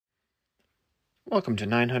Welcome to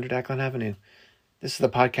 900 Ackland Avenue. This is the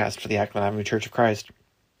podcast for the Ackland Avenue Church of Christ.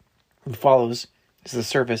 What follows is the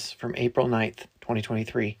service from April 9th,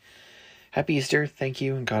 2023. Happy Easter, thank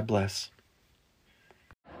you, and God bless.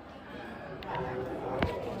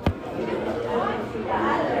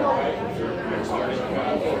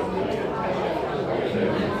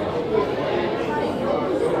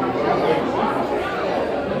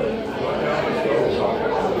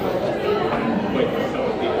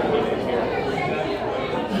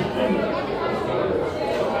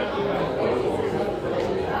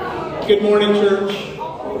 Good morning, church.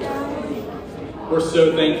 We're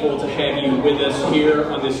so thankful to have you with us here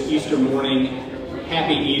on this Easter morning.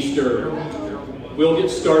 Happy Easter. We'll get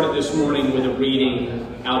started this morning with a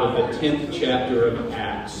reading out of the 10th chapter of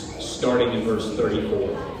Acts, starting in verse 34.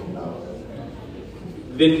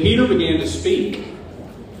 Then Peter began to speak.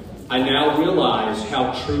 I now realize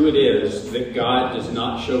how true it is that God does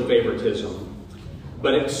not show favoritism,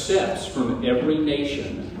 but accepts from every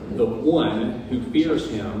nation the one who fears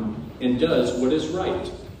him and does what is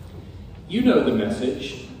right. You know the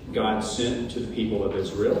message God sent to the people of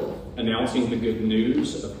Israel, announcing the good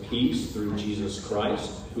news of peace through Jesus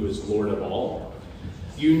Christ, who is Lord of all.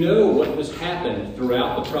 You know what has happened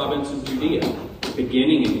throughout the province of Judea,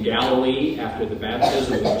 beginning in Galilee after the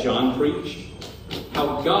baptism that John preached,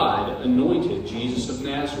 how God anointed Jesus of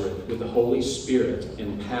Nazareth with the Holy Spirit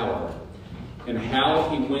and power, and how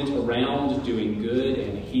he went around doing good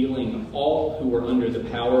and healing all who were under the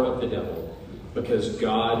power of the devil, because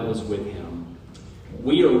God was with him.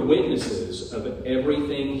 We are witnesses of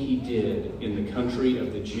everything he did in the country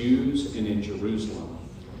of the Jews and in Jerusalem.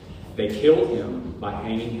 They killed him by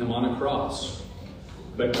hanging him on a cross,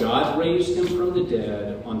 but God raised him from the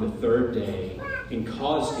dead on the third day and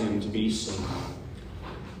caused him to be seen.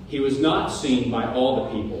 He was not seen by all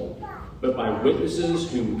the people, but by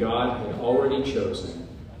witnesses whom God had already chosen,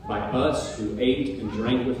 by us who ate and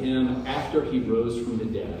drank with him after he rose from the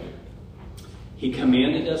dead. He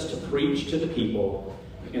commanded us to preach to the people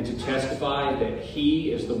and to testify that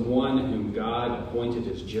he is the one whom God appointed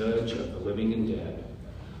as judge of the living and dead.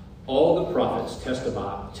 All the prophets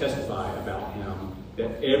testify about him,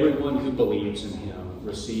 that everyone who believes in him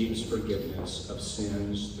receives forgiveness of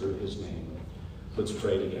sins through his name. Let's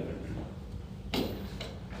pray together.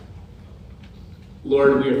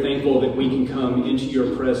 Lord, we are thankful that we can come into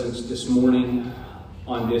your presence this morning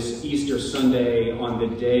on this Easter Sunday, on the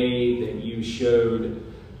day that you showed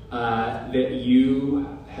that you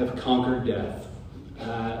have conquered death.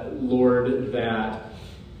 Lord, that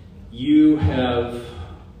you have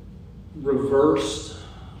reversed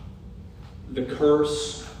the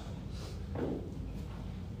curse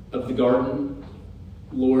of the garden.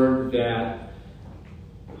 Lord, that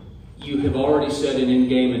you have already set an end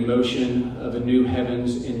game in motion of a new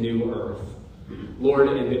heavens and new earth. Lord,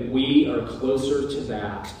 and that we are closer to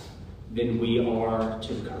that than we are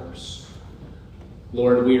to the curse.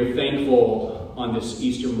 Lord, we are thankful on this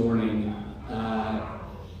Easter morning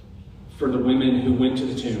for the women who went to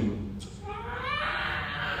the tomb,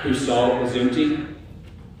 who saw it was empty,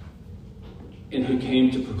 and who came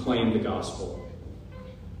to proclaim the gospel.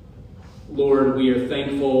 Lord, we are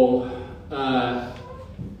thankful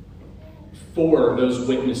for those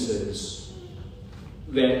witnesses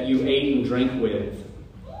that you ate and drank with,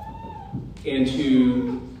 and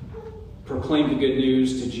to proclaim the good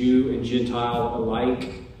news to Jew and Gentile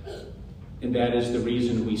alike. And that is the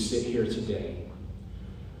reason we sit here today.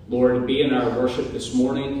 Lord, be in our worship this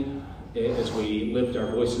morning as we lift our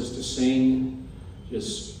voices to sing.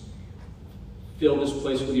 Just fill this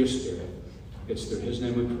place with your Spirit. It's through his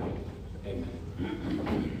name we pray. Amen.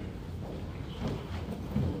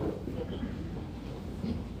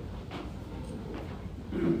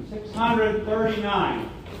 $639.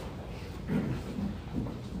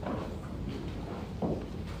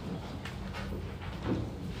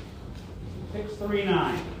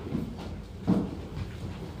 $639.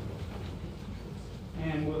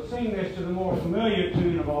 And we'll sing this to the more familiar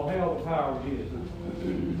tune of All Hail the Power of Jesus.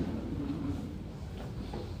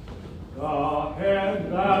 The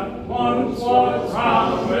head that once was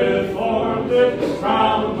crowned with thorns is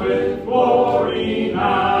crowned with glory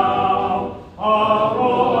now. A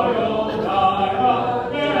royal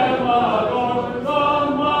diadem adorns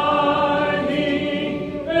the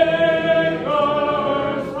mighty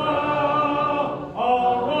Maker's brow. A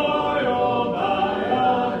royal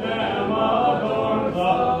diadem adorns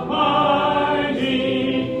the mighty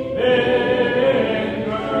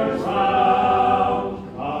Maker's brow.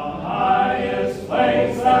 The highest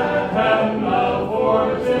place that heaven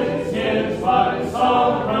affords is his by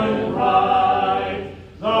sovereign right.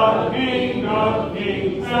 The King of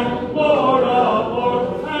kings and Lord of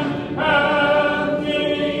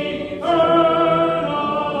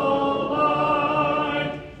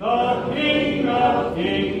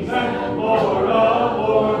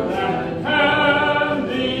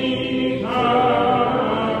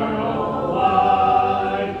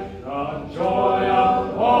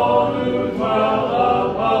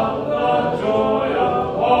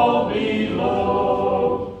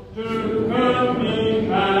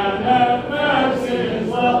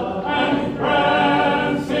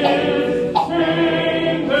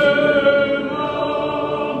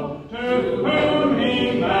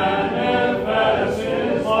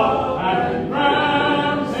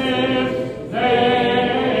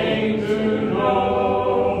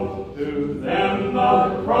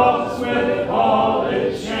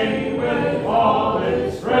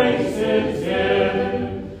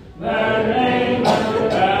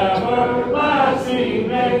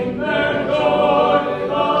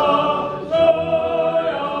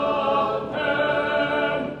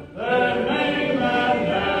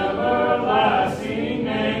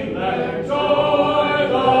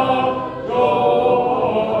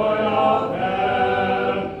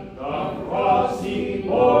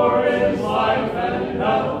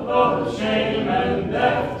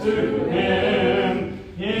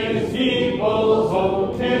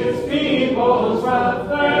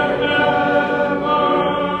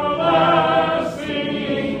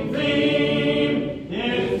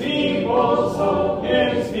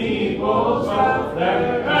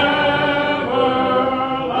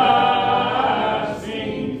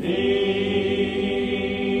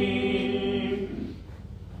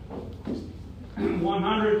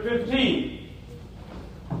 1115.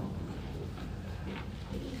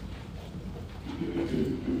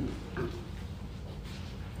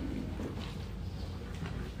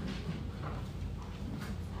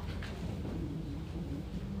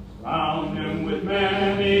 Crown him with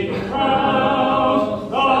many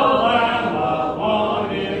crowns, the Lamb upon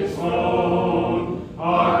his throne.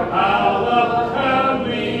 Hark how the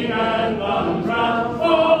heavenly anthem drowns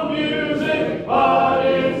all music but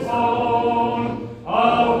its own.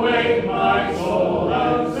 Awake my soul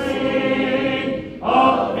and sing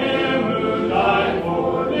of him who died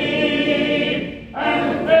for thee,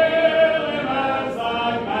 and hail him as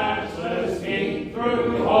thy matchless King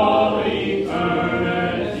through all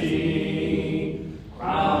eternity.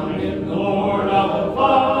 Crown him the Lord of the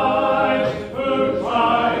fight, who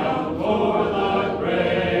triumphed o'er the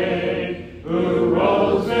grave, who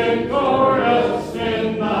rose victorious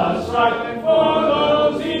in the strife for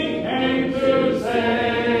those he came to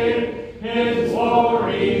save. His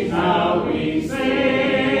glories now we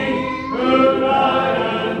sing, who died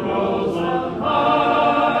and rose on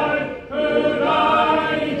high, who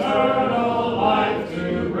died eternal life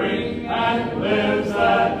to bring, and lives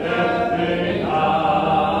that death may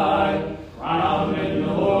hide. Crown him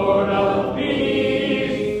the Lord of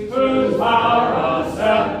peace, whose power a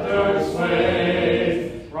scepter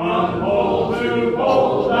sways. From pole to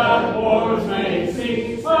pole that wars may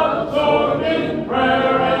cease, absorbed in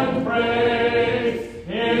prayer and praise.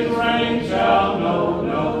 His reign shall know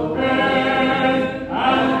no end,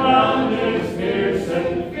 and round his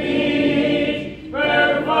pierced feet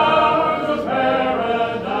fair flowers of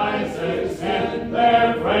paradise extend,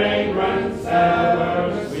 their fragrance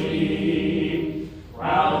ever sweet.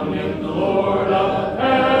 Crown him the Lord of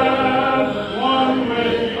heaven, one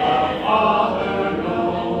with the Father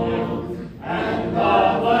known, and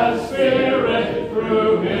the blessed Spirit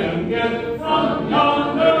through him give from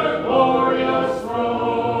yonder glorious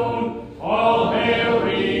throne. All hail,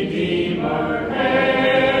 Redeemer,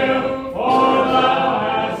 hail, for thou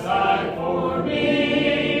hast died for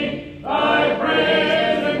me. Thy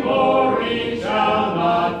praise and glory shall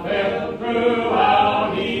not fail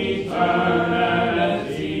throughout eternity.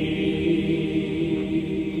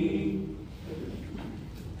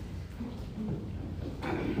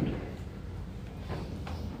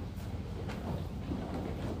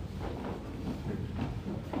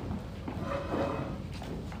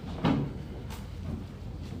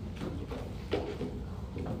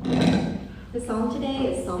 The psalm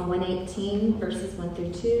today is Psalm 118, verses 1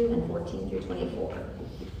 through 2 and 14 through 24.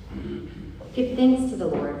 Give thanks to the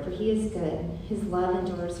Lord, for he is good. His love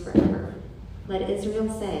endures forever. Let Israel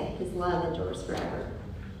say, his love endures forever.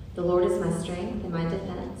 The Lord is my strength and my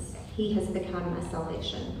defense. He has become my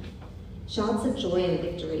salvation. Shouts of joy and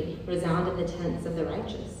victory resound in the tents of the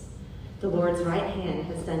righteous. The Lord's right hand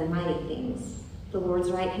has done mighty things. The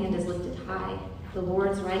Lord's right hand is lifted high. The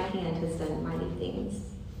Lord's right hand has done mighty things.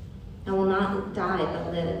 I will not die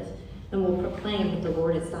but live, and will proclaim what the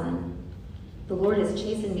Lord has done. The Lord has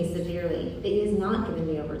chastened me severely, but he has not given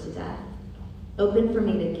me over to death. Open for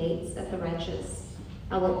me the gates of the righteous.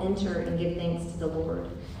 I will enter and give thanks to the Lord.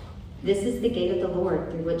 This is the gate of the Lord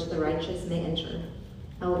through which the righteous may enter.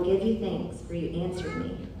 I will give you thanks, for you answered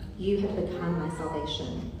me. You have become my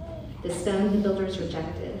salvation. The stone the builders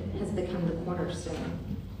rejected has become the cornerstone.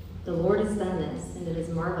 The Lord has done this, and it is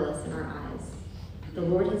marvelous in our eyes. The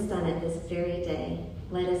Lord has done it this very day.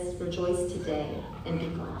 Let us rejoice today and be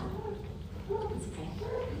glad. Let's pray.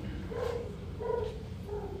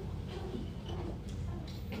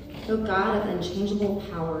 O God of unchangeable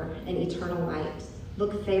power and eternal light,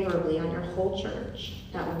 look favorably on your whole church,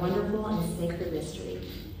 that wonderful and sacred mystery.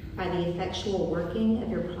 By the effectual working of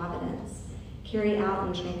your providence, carry out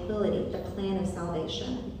in tranquility the plan of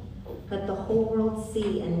salvation. Let the whole world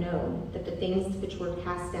see and know that the things which were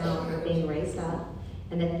cast down are being raised up,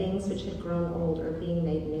 and the things which had grown old are being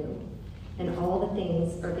made new. And all the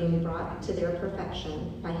things are being brought to their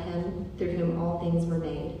perfection by him through whom all things were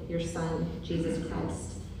made, your Son, Jesus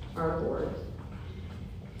Christ, our Lord.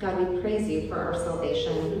 God, we praise you for our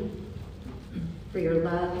salvation, for your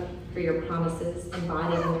love, for your promises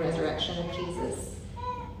embodied in the resurrection of Jesus.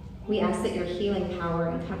 We ask that your healing power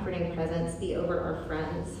and comforting presence be over our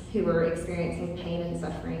friends who are experiencing pain and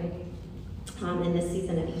suffering in this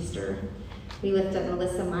season of Easter. We lift up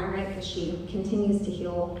Melissa Myrick as she continues to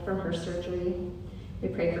heal from her surgery. We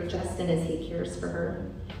pray for Justin as he cares for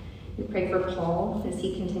her. We pray for Paul as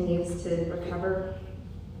he continues to recover.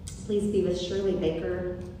 Please be with Shirley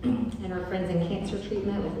Baker and our friends in cancer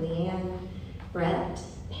treatment with Leanne, Brett,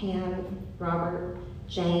 Pam, Robert,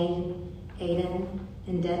 Jane, Aiden,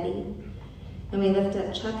 and Debbie. And we lift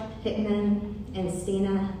up Chuck Hickman and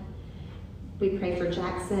Stina. We pray for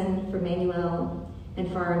Jackson, for Manuel, and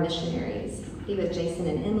for our missionaries. Be with Jason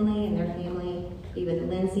and Emily and their family. Be with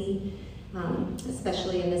Lindsay,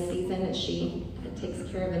 especially in this season as she takes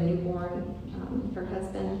care of a newborn, her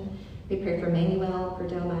husband. We pray for Manuel,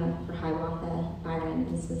 Perdoma, for Hiawatha, Byron,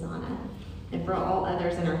 and Susanna, and for all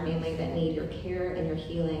others in our family that need your care and your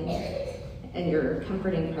healing and your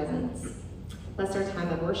comforting presence. Bless our time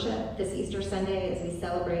of worship this Easter Sunday as we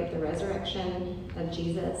celebrate the resurrection of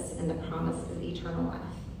Jesus and the promise of eternal life.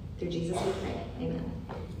 Through Jesus we pray. Amen.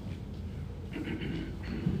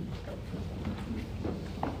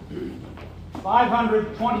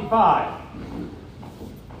 $525.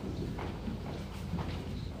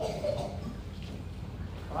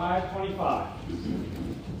 $525.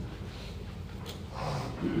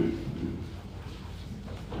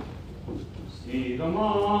 See the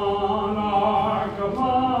monarch of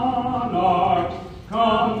monarchs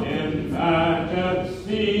come in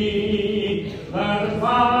majesty. Let us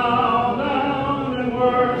bow down and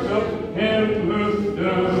worship him who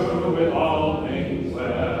doeth all things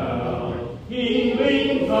well. He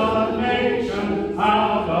leads a nation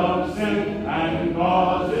out of sin and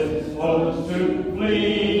causes foes to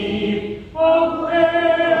flee. Oh,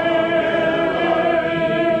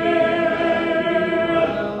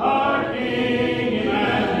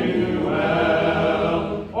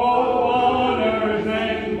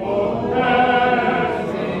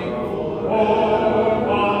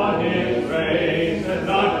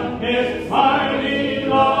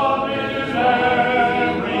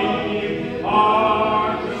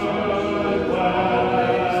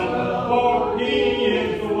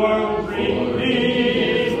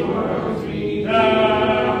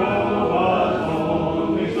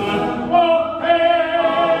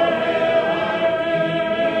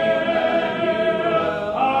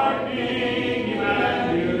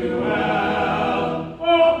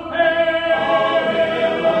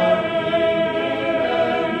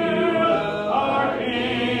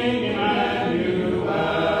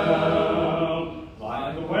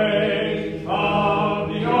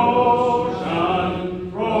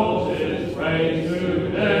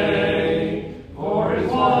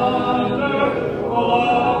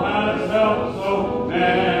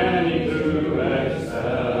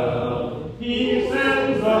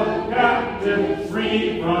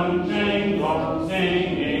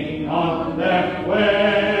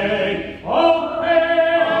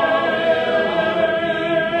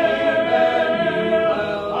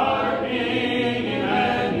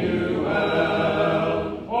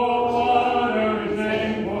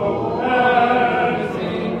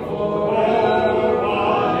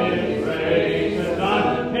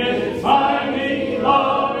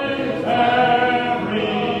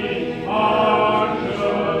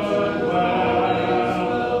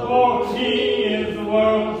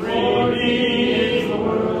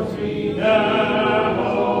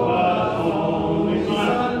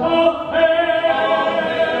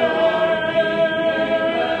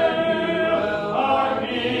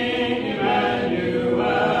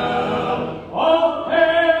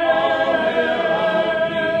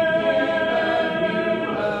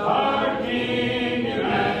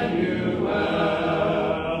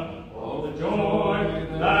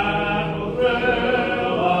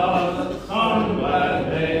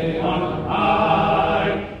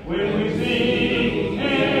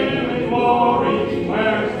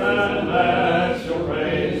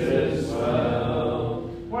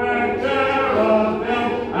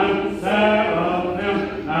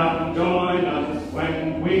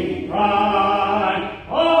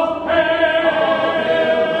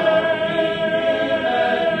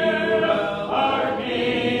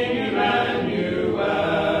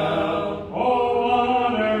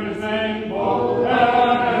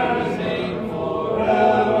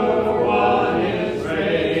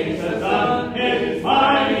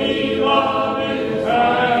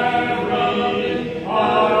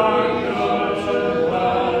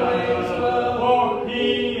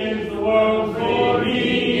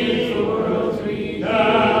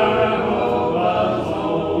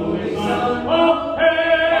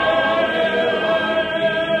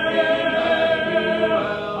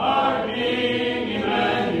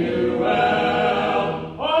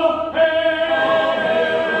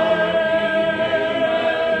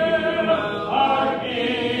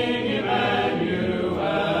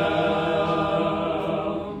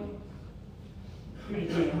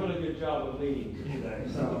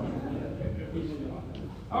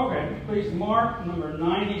 please mark number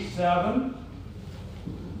 97,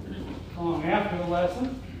 song after the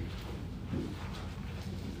lesson.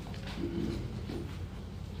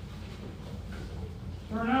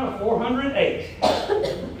 Turn out 408.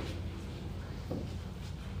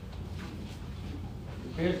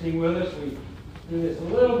 Visiting with us, we do this a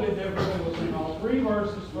little bit differently. We'll sing all 3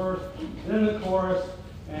 verses first, then the chorus,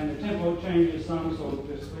 and the tempo changes some, so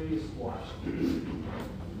just please watch.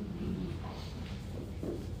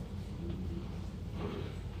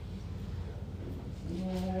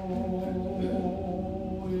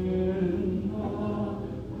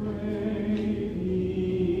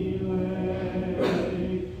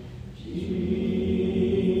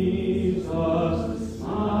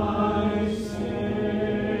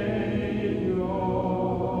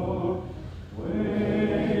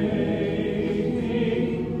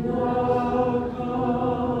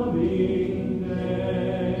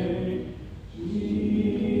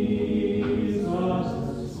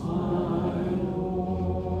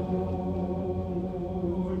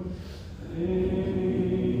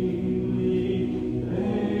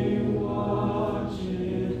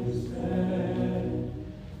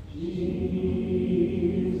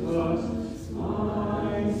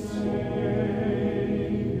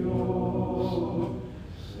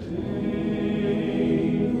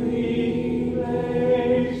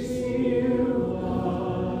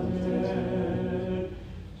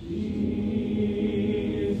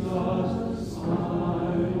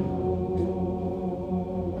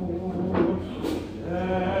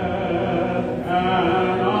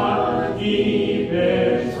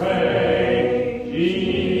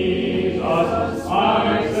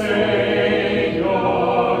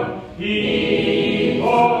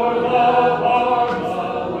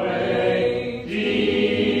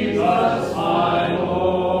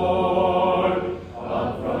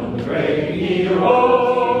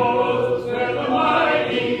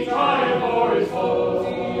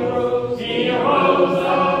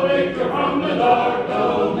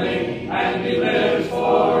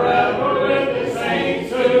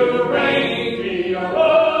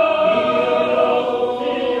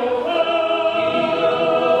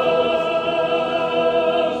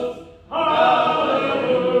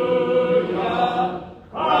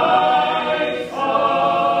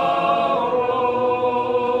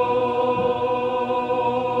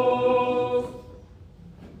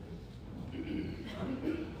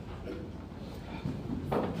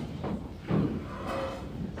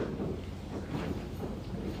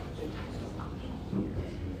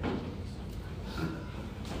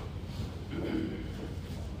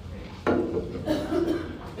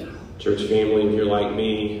 Church family, if you're like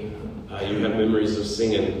me, you have memories of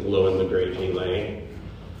singing Lo and the Great He Lay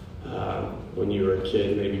when you were a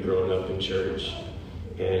kid, maybe growing up in church,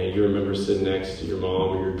 and you remember sitting next to your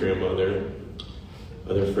mom or your grandmother,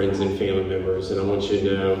 other friends and family members, and I want you to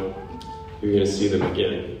know you're going to see them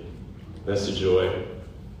again. That's the joy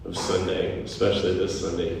of Sunday, especially this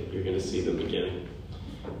Sunday. You're going to see them again.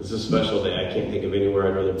 This is a special day. I can't think of anywhere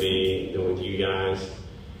I'd rather be than with you guys.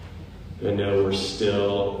 I know we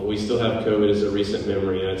still have COVID as a recent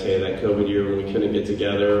memory. And I tell you, that COVID year when we couldn't get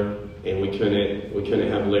together and we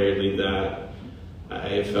couldn't have Larry lead that,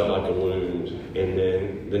 it felt like a wound. And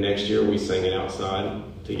then the next year we sang it outside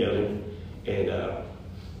together. And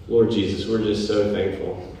Lord Jesus, we're just so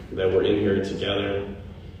thankful that we're in here together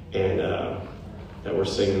and that we're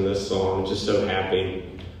singing this song. Just so happy.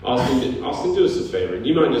 Austin, do us a favor. Do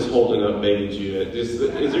you mind just holding up baby Judah? Is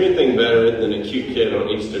there anything better than a cute kid on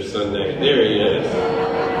Easter Sunday? There he is.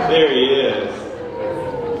 There he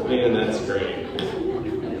is. Man, that's great.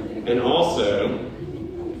 And also,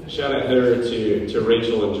 shout out there to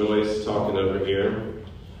Rachel and Joyce talking over here.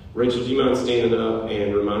 Rachel, do you mind standing up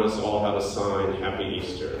and remind us all how to sign Happy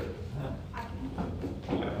Easter?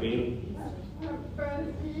 Happy?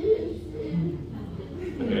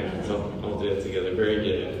 Okay, so I'll do it together. Very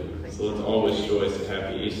good. So let's all wish Joyce a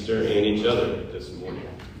happy Easter and each other this morning.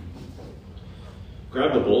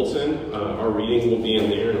 Grab the bulletin. Our reading will be in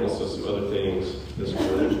there and also some other things this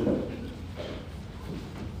morning.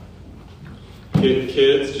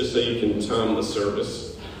 Kids, just so you can time the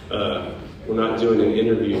service, we're not doing an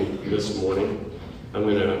interview this morning. I'm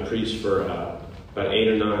going to preach for about 8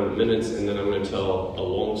 or 9 minutes, and then I'm going to tell a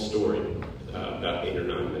long story about 8 or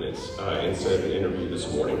 9 minutes instead of an interview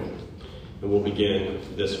this morning. And we'll begin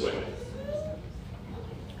this way.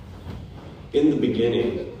 In the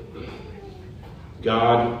beginning,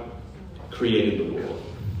 God created the world,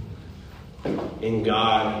 and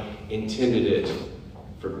God intended it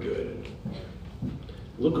for good.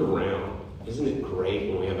 Look around. Isn't it great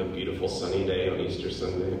when we have a beautiful sunny day on Easter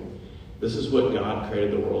Sunday? This is what God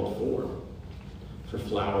created the world for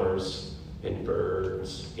flowers and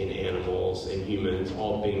birds and animals and humans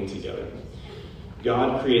all being together.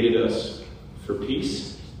 God created us for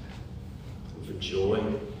peace, for joy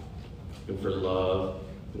and for love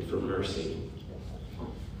and for mercy.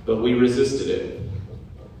 But we resisted it.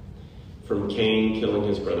 From Cain killing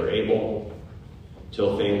his brother Abel,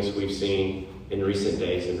 till things we've seen in recent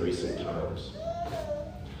days and recent times.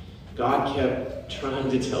 God kept trying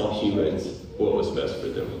to tell humans what was best for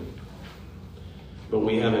them. But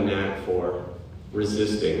we have a knack for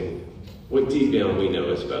resisting what deep down we know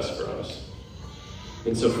is best for us.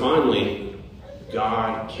 And so finally,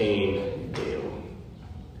 God came down.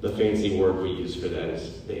 The fancy word we use for that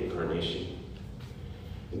is the incarnation.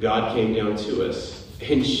 God came down to us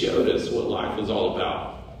and showed us what life was all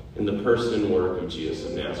about in the person and work of Jesus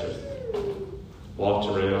of Nazareth. Walked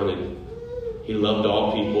around and he loved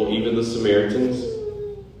all people, even the Samaritans,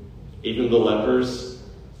 even the lepers,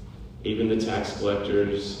 even the tax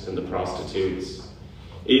collectors and the prostitutes,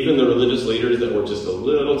 even the religious leaders that were just a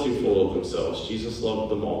little too full of themselves. Jesus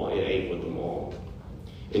loved them all and ate with them all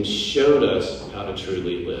and showed us how to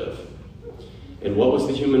truly live. And what was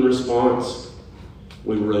the human response?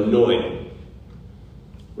 We were annoyed.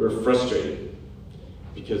 We were frustrated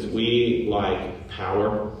because we like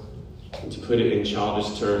power. And to put it in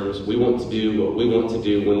childish terms, we want to do what we want to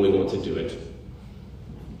do when we want to do it.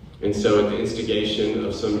 And so at the instigation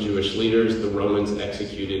of some Jewish leaders, the Romans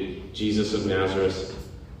executed Jesus of Nazareth.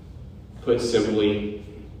 Put simply,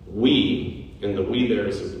 we, and the we there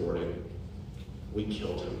is important, we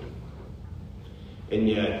killed him. And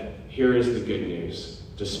yet, here is the good news.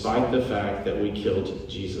 Despite the fact that we killed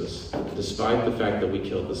Jesus, despite the fact that we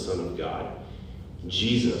killed the Son of God,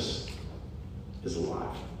 Jesus is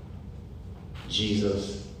alive.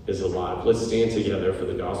 Jesus is alive. Let's stand together for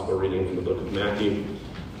the gospel reading from the book of Matthew.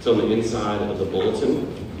 It's on the inside of the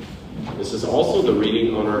bulletin. This is also the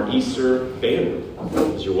reading on our Easter banner.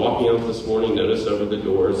 As you're walking out this morning, notice over the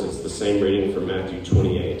doors, it's the same reading from Matthew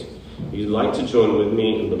 28. If you'd like to join with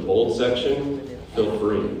me in the bold section, feel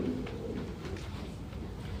free.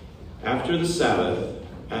 After the Sabbath,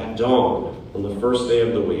 at dawn on the first day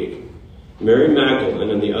of the week, Mary Magdalene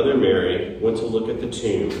and the other Mary went to look at the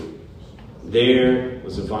tomb. There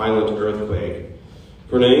was a violent earthquake.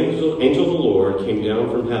 For an angel of the Lord came down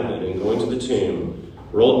from heaven and going to the tomb,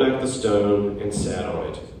 rolled back the stone and sat on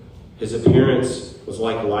it. His appearance was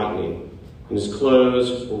like lightning, and his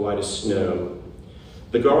clothes were white as snow.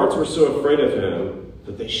 The guards were so afraid of him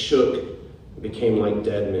that they shook and became like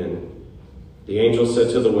dead men. The angel said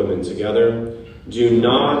to the women together, "Do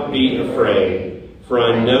not be afraid, for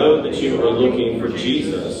I know that you are looking for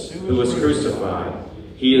Jesus, who was crucified.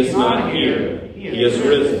 He is not here. He is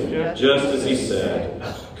risen, just as he said.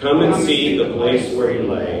 Come and see the place where he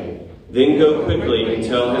lay. Then go quickly and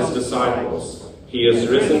tell his disciples, he is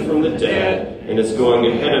risen from the dead and is going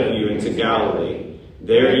ahead of you into Galilee.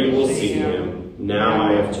 There you will see him. Now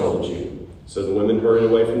I have told you." So the women hurried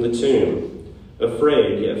away from the tomb,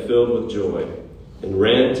 afraid yet filled with joy, and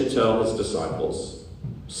ran to tell his disciples.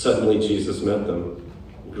 Suddenly Jesus met them.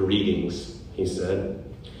 "Greetings," he said.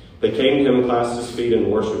 They came to him and clasped his feet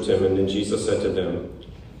and worshipped him, and then Jesus said to them,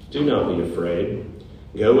 "Do not be afraid.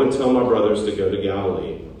 Go and tell my brothers to go to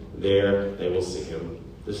Galilee. There they will see him."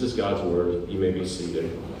 This is God's word. You may be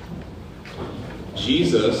seated.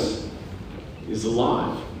 Jesus is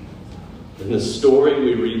alive. And the story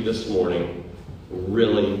we read this morning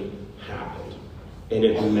really happened. And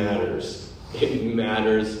it matters. It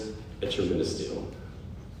matters a tremendous deal.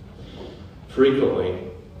 Frequently,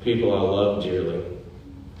 people I love dearly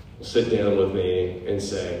will sit down with me and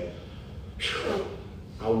say,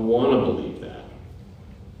 "I want to believe that.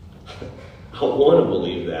 I want to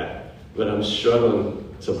believe that, but I'm struggling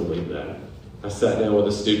to believe that." I sat down with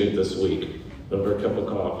a student this week over a cup of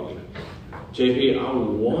coffee. "JP, I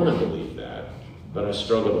want to believe that, but I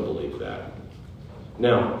struggle to believe that."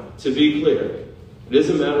 Now, to be clear, it is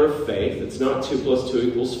a matter of faith. It's not 2 +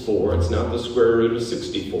 2 = 4. It's not the square root of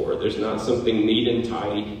 64. There's not something neat and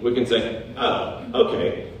tidy. We can say, "Oh,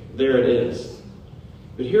 okay, there it is."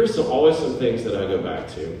 But here's always some things that I go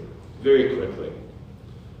back to very quickly.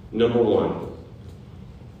 Number one,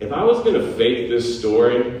 if I was going to fake this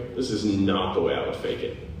story, this is not the way I would fake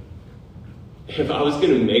it. If I was going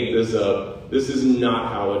to make this up, this is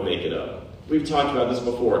not how I would make it up. We've talked about this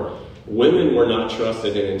before. Women were not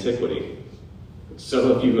trusted in antiquity.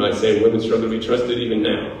 Some of you might say women struggle to be trusted even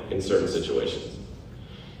now in certain situations.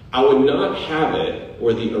 I would not have it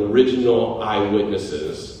where the original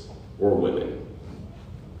eyewitnesses were women.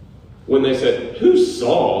 When they said, "Who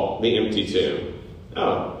saw the empty tomb?"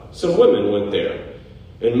 "Oh, some women went there."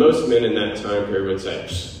 And most men in that time period would say,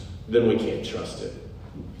 "Then we can't trust it."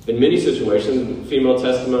 In many situations, female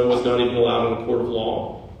testimony was not even allowed in a court of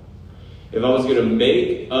law. If I was going to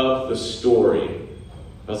make up the story,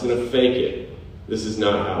 I was going to fake it, This is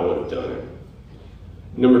not how I would have done it.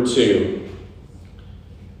 Number 2,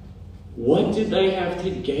 what did they have to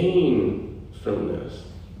gain from this?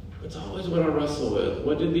 That's always what I wrestle with.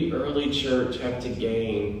 What did the early church have to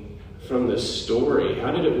gain from this story?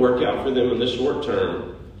 How did it work out for them in the short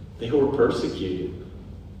term? They were persecuted.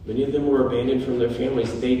 Many of them were abandoned from their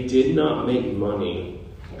families. They did not make money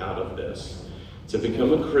out of this. To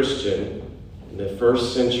become a Christian in the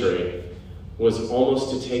first century was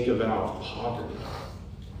almost to take a vow of poverty.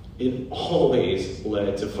 It always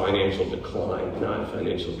led to financial decline, not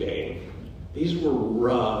financial gain. These were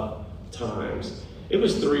rough times. It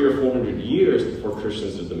was 300 or 400 years before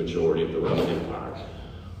Christians did the majority of the Roman Empire.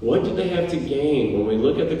 What did they have to gain? When we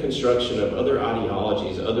look at the construction of other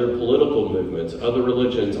ideologies, other political movements, other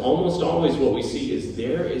religions, almost always what we see is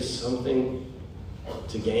there is something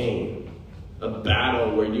to gain. A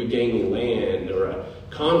battle where you gain land, or a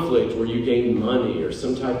conflict where you gain money, or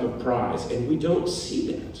some type of prize. And we don't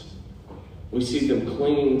see that. We see them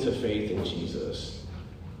clinging to faith in Jesus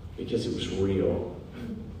because it was real.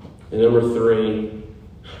 And number 3,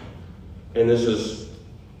 and this is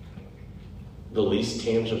the least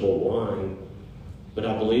tangible one, but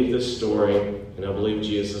I believe this story, and I believe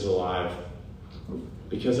Jesus is alive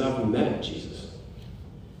because I've met Jesus.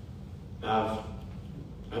 I've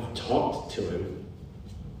talked to him.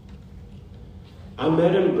 I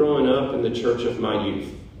met him growing up in the church of my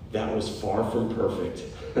youth. That was far from perfect.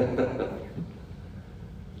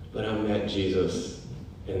 But I met Jesus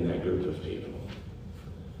in that group of people.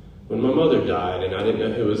 When my mother died and I didn't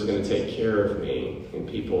know who was going to take care of me, and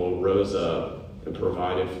people rose up and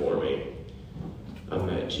provided for me, I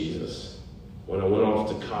met Jesus. When I went off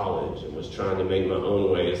to college and was trying to make my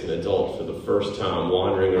own way as an adult for the first time,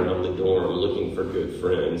 wandering around the dorm looking for good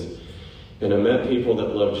friends, and I met people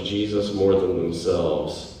that loved Jesus more than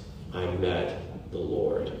themselves, I met the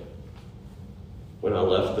Lord. When I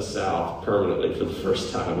left the South permanently for the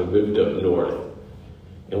first time and moved up north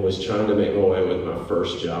and was trying to make my way with my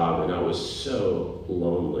first job, and I was so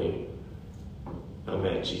lonely, I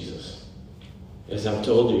met Jesus. As I've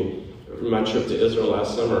told you, my trip to Israel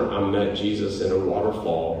last summer, I met Jesus in a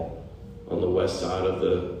waterfall on the west side of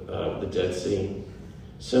the Dead Sea.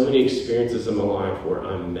 So many experiences in my life where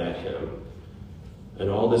I met him. And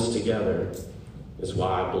all this together is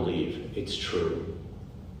why I believe it's true.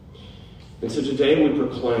 And so today we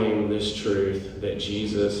proclaim this truth that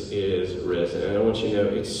Jesus is risen. And I want you to know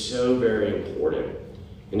it's so very important.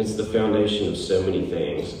 And it's the foundation of so many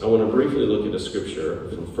things. I want to briefly look at a scripture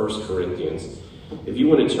from 1 Corinthians. If you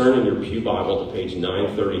want to turn in your Pew Bible to page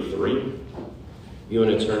 933, you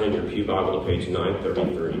want to turn in your Pew Bible to page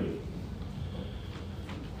 933.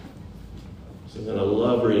 Something I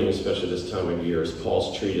love reading, especially this time of year, is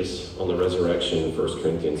Paul's treatise on the resurrection in 1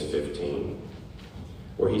 Corinthians 15,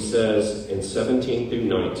 where he says in 17 through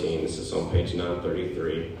 19, this is on page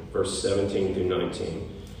 933, verse 17 through 19,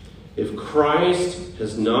 if Christ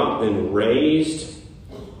has not been raised,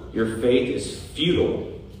 your faith is futile,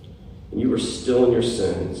 and you are still in your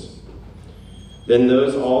sins. Then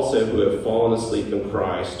those also who have fallen asleep in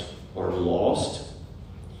Christ are lost.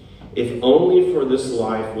 If only for this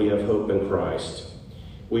life we have hope in Christ,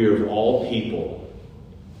 we are of all people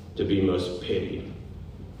to be most pitied.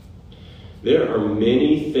 There are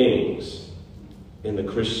many things in the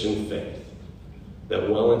Christian faith that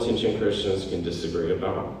well-intentioned Christians can disagree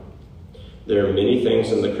about. There are many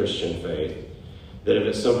things in the Christian faith that if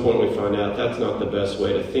at some point we find out that's not the best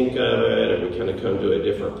way to think of it, or we kind of come to a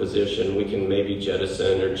different position, we can maybe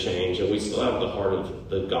jettison or change, and we still have the heart of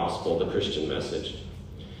the gospel, the Christian message.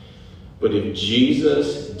 But if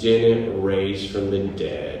Jesus didn't raise from the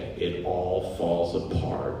dead, it all falls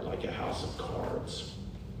apart like a house of cards.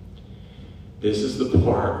 This is the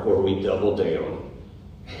part where we double down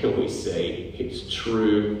and we say it's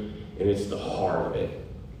true and it's the heart of it.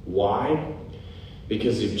 Why?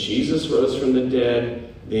 Because if Jesus rose from the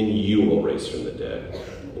dead, then you will raise from the dead.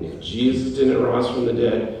 And if Jesus didn't rise from the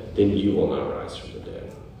dead, then you will not rise from the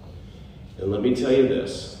dead. And let me tell you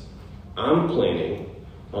this, I'm planning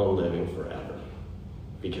on living forever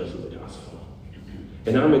because of the gospel.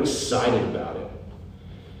 And I'm excited about it.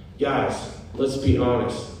 Guys, let's be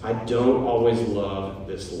honest. I don't always love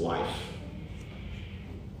this life.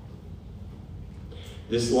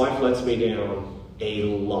 This life lets me down a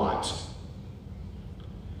lot.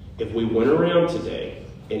 If we went around today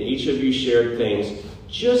and each of you shared things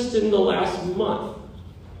just in the last month,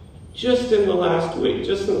 just in the last week,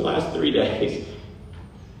 just in the last 3 days,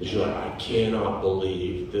 that you're like, I cannot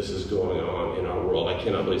believe this is going on in our world. I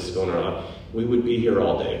cannot believe this is going on in our life. We would be here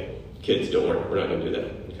all day. Kids, don't worry. We're not going to do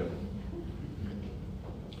that. Okay.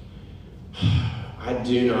 I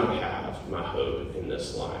do not have my hope in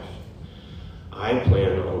this life. I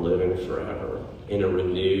plan on living forever in a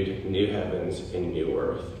renewed new heavens and new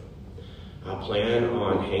earth. I plan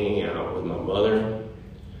on hanging out with my mother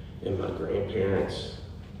and my grandparents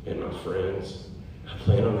and my friends. I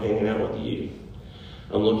plan on hanging out with you.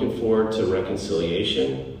 I'm looking forward to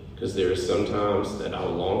reconciliation, because there is sometimes that I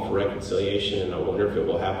long for reconciliation and I wonder if it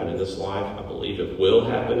will happen in this life. I believe it will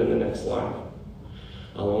happen in the next life.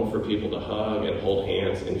 I long for people to hug and hold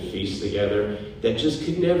hands and feast together that just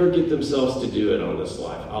could never get themselves to do it on this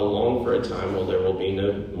life. I long for a time where there will be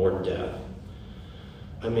no more death.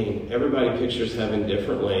 I mean, everybody pictures heaven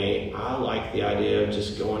differently. I like the idea of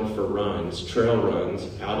just going for runs, trail runs,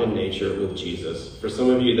 out in nature with Jesus. For some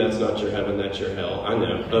of you, that's not your heaven, that's your hell. I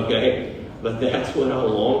know, okay? But that's what I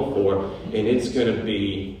long for, and it's going to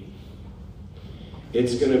be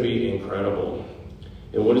incredible.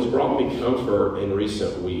 And what has brought me comfort in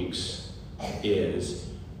recent weeks is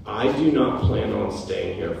I do not plan on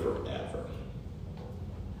staying here forever.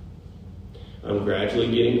 I'm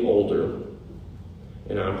gradually getting older,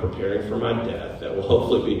 and I'm preparing for my death. That will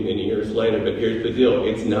hopefully be many years later, but here's the deal.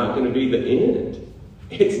 It's not going to be the end.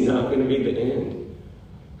 It's not going to be the end.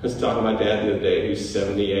 I was talking to my dad the other day, who's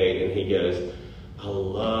 78, and he goes, I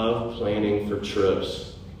love planning for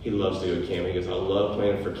trips. He loves to go camping. He goes, I love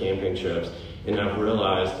planning for camping trips. And I've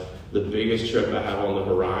realized the biggest trip I have on the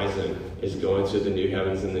horizon is going to the new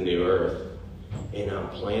heavens and the new earth. And I'm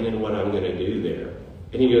planning what I'm going to do there.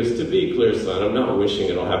 And he goes, to be clear, son, I'm not wishing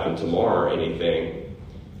it'll happen tomorrow or anything.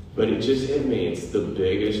 But it just hit me. It's the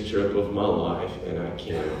biggest trip of my life, and I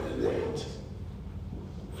can't wait.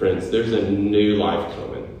 Friends, there's a new life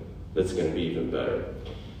coming that's going to be even better.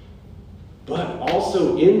 But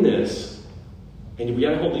also in this, and we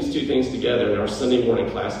got to hold these two things together, and our Sunday morning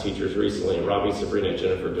class teachers recently, Robbie, Sabrina, and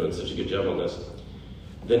Jennifer, are doing such a good job on this.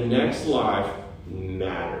 The next life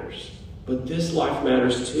matters. But this life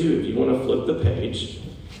matters too. If you want to flip the page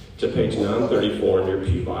to page 934 in your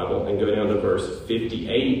Pew Bible and go down to verse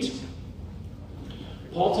 58,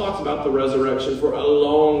 Paul talks about the resurrection for a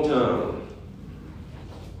long time.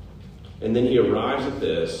 And then he arrives at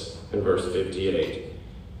this in verse 58.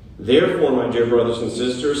 Therefore, my dear brothers and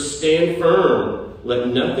sisters, stand firm. Let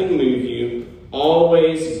nothing move you.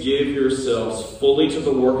 Always give yourselves fully to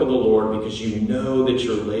the work of the Lord, because you know that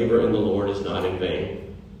your labor in the Lord is not in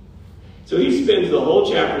vain. So he spends the whole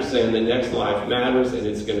chapter saying the next life matters, and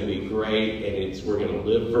it's going to be great, and we're going to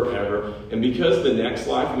live forever. And because the next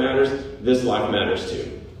life matters, this life matters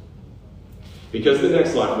too. Because the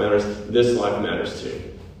next life matters, this life matters too.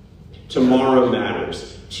 Tomorrow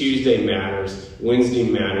matters. Tuesday matters. Wednesday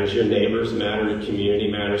matters. Your neighbors matter. Your community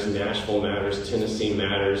matters. Nashville matters. Tennessee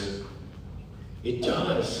matters. It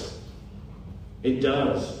does. It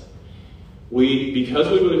does.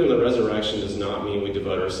 Because we believe in the resurrection does not mean we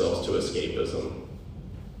devote ourselves to escapism.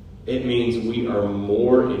 It means we are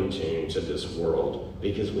more in tune to this world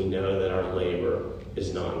because we know that our labor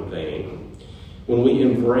is not in vain. When we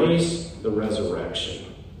embrace the resurrection,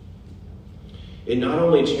 it not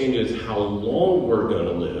only changes how long we're going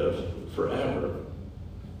to live forever,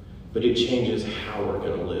 but it changes how we're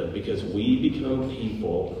going to live, because we become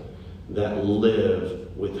people that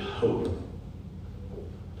live with hope.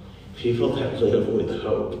 People that live with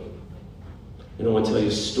hope. And I want to tell you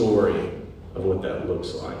a story of what that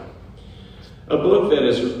looks like. A book that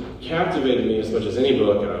has captivated me as much as any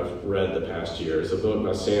book I've read the past year is a book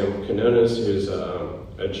by Sam Quinones, who's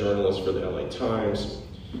a journalist for the LA Times.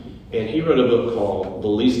 And he wrote a book called The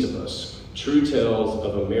Least of Us, True Tales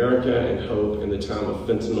of America and Hope in the Time of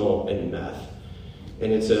Fentanyl and Meth.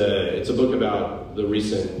 And it's a book about the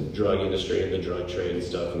recent drug industry and the drug trade and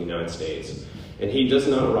stuff in the United States. And he does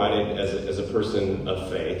not write it as a person of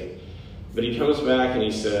faith, but he comes back and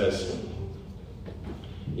he says,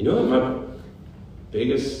 you know what my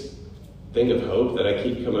biggest thing of hope that I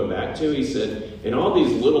keep coming back to? He said, in all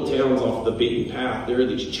these little towns off the beaten path, there are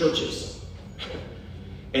these churches.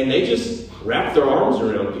 And they just wrap their arms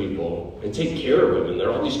around people and take care of them. And there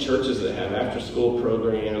are all these churches that have after-school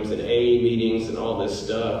programs and AA meetings and all this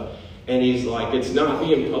stuff. And he's like, it's not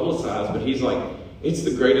being publicized, but he's like, it's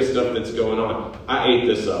the greatest stuff that's going on. I ate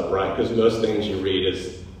this up, right? Because most things you read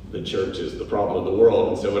is the church is the problem of the world.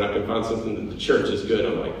 And so when I can find something that the church is good,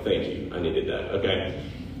 I'm like, thank you, I needed that, okay?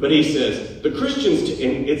 But he says, the Christians,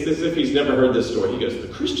 and it's as if he's never heard this story. He goes,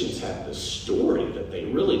 the Christians have this story that they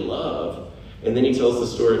really love. And then he tells the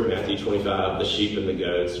story of Matthew 25, the sheep and the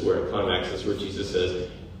goats, where it climaxes where Jesus says,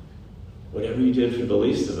 whatever you did for the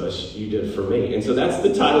least of us, you did for me. And so that's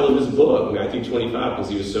the title of his book, Matthew 25, because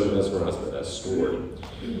he was so mesmerized by that story.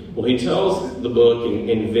 Well, he tells the book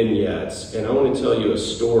in vignettes, and I want to tell you a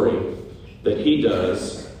story that he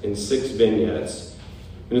does in 6 vignettes.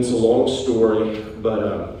 And it's a long story,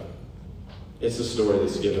 but it's a story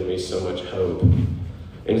that's given me so much hope.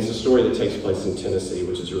 And it's a story that takes place in Tennessee,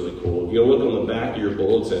 which is really cool. If you'll look on the back of your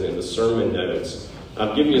bulletin in the sermon notes,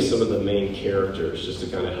 I've given you some of the main characters just to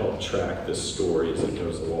kind of help track this story as it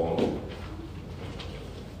goes along.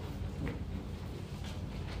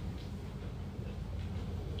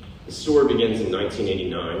 The story begins in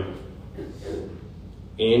 1989.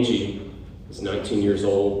 Angie is 19 years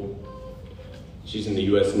old. She's in the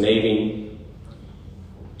U.S. Navy.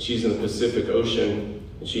 She's in the Pacific Ocean,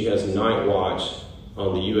 and she has night watch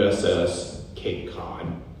on the USS Cape Cod.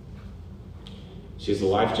 She has a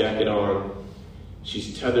life jacket on.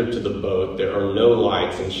 She's tethered to the boat. There are no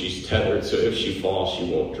lights, and she's tethered, so if she falls,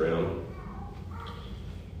 she won't drown.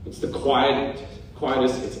 It's the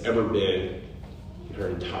quietest it's ever been in her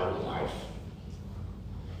entire life.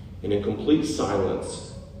 And in complete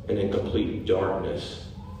silence and in complete darkness,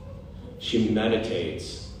 she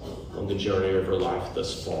meditates on the journey of her life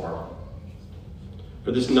thus far.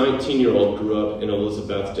 For this 19-year-old grew up in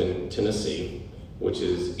Elizabethton, Tennessee, which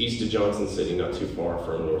is east of Johnson City, not too far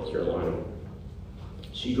from North Carolina.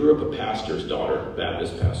 She grew up a pastor's daughter,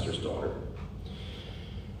 Baptist pastor's daughter.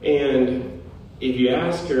 And if you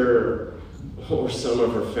ask her what were some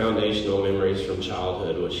of her foundational memories from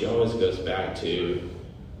childhood, what she always goes back to,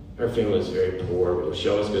 her family was very poor, but what she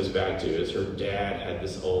always goes back to is her dad had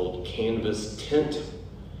this old canvas tent,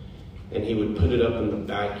 and he would put it up in the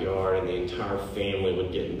backyard, and the entire family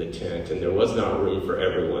would get in the tent, and there was not room for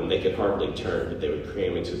everyone. They could hardly turn, but they would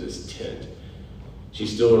cram into this tent. She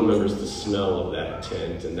still remembers the smell of that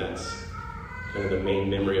tent, and that's kind of the main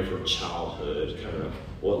memory of her childhood, kind of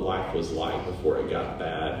what life was like before it got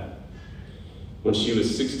bad. When she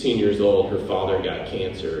was 16 years old, her father got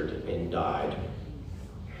cancer and died.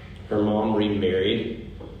 Her mom remarried.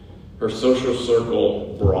 Her social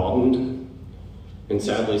circle broadened. And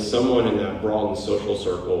sadly, someone in that broadened social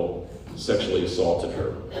circle sexually assaulted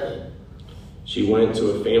her. She went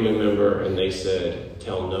to a family member and they said,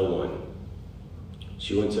 "Tell no one."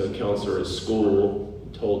 She went to a counselor at school,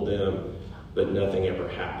 told them, but nothing ever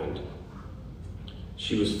happened.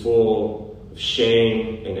 She was full of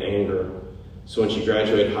shame and anger. So when she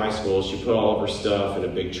graduated high school, she put all of her stuff in a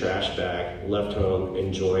big trash bag, left home,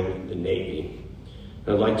 and joined the Navy.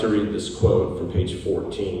 And I'd like to read this quote from page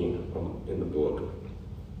 14 in the book.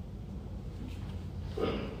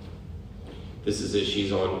 This is as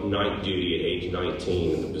she's on night duty at age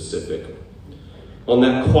 19 in the Pacific. On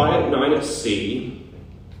that quiet night at sea,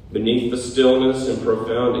 beneath the stillness and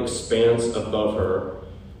profound expanse above her,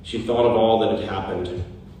 she thought of all that had happened.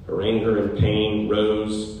 Her anger and pain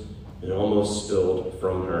rose and almost spilled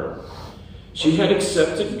from her. She had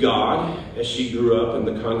accepted God as she grew up in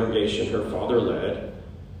the congregation her father led.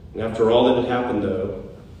 And after all that had happened, though,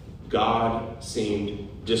 God seemed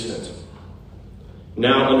distant.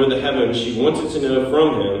 Now, under the heavens, she wanted to know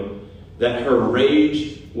from him that her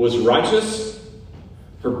rage was righteous,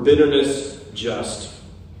 her bitterness just.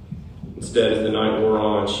 Instead, as the night wore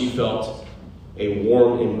on, she felt a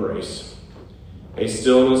warm embrace, a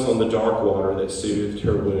stillness on the dark water that soothed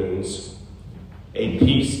her wounds. A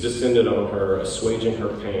peace descended on her, assuaging her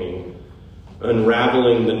pain,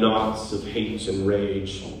 unraveling the knots of hate and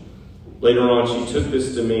rage. Later on, she took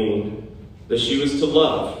this to mean that she was to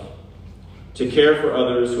love, to care for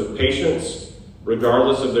others with patience,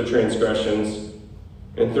 regardless of their transgressions,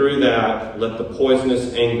 and through that, let the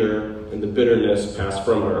poisonous anger and the bitterness pass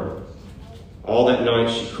from her. All that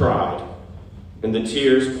night she cried, and the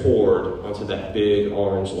tears poured onto that big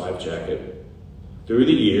orange life jacket. Through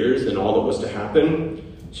the years and all that was to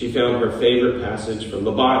happen, she found her favorite passage from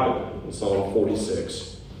the Bible in Psalm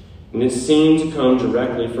 46. And it seemed to come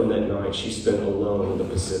directly from that night she spent alone in the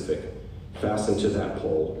Pacific, fastened to that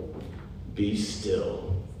pole. Be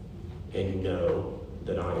still and know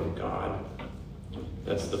that I am God.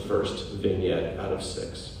 That's the first vignette out of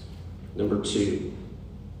 6. Number 2.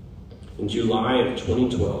 In July of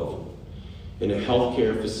 2012, in a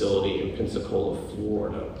healthcare facility in Pensacola,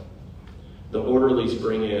 Florida, the orderlies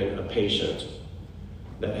bring in a patient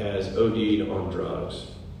that has OD'd on drugs.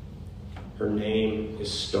 Her name is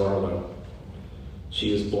Starla.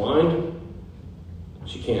 She is blind.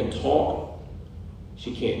 She can't talk.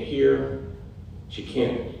 She can't hear. She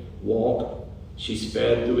can't walk. She's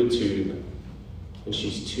fed through a tube, and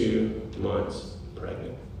she's 2 months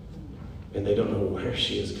pregnant. And they don't know where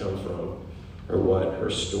she has come from or what her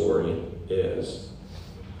story is.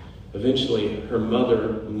 Eventually, her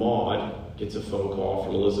mother, Maud, gets a phone call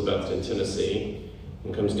from Elizabethton, Tennessee,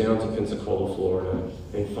 and comes down to Pensacola, Florida,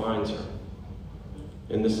 and finds her.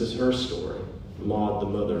 And this is her story, Maud, the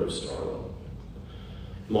mother of Starla.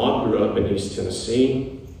 Maud grew up in East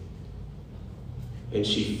Tennessee, and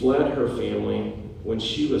she fled her family when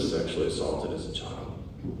she was sexually assaulted as a child.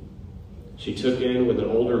 She took in with an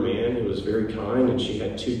older man who was very kind, and she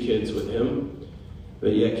had 2 kids with him,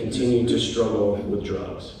 but yet continued to struggle with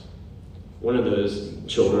drugs. One of those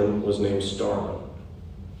children was named Starla.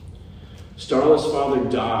 Starla's father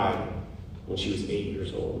died when she was 8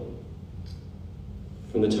 years old.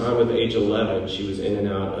 From the time of age 11, she was in and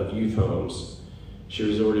out of youth homes. She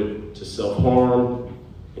resorted to self-harm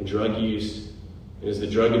and drug use, and as the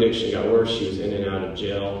drug addiction got worse, she was in and out of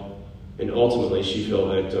jail, and ultimately she fell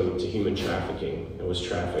victim to human trafficking and was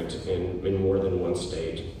trafficked in more than one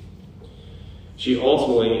state. She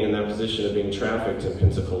ultimately, in that position of being trafficked in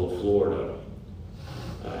Pensacola, Florida,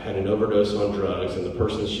 had an overdose on drugs, and the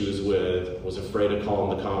person she was with was afraid of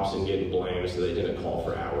calling the cops and getting blamed, so they didn't call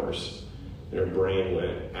for hours. And her brain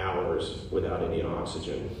went hours without any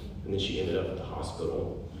oxygen, and then she ended up at the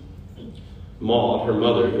hospital. Maud, her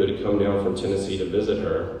mother, who had come down from Tennessee to visit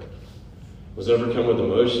her, was overcome with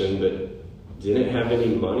emotion, but didn't have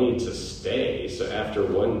any money to stay, so after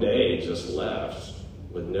one day just left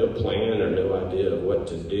with no plan or no idea of what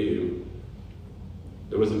to do.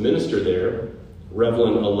 There was a minister there,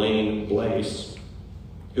 Reverend Elaine Blaise,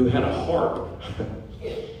 who had a harp.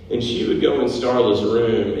 And she would go in Starla's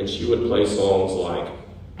room and she would play songs like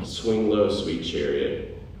Swing Low, Sweet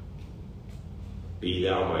Chariot, Be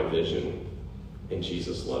Thou My Vision, and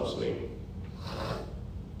Jesus Loves Me.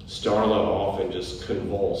 Starla often just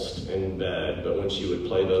convulsed in bed, but when she would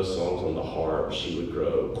play those songs on the harp, she would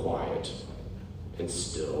grow quiet and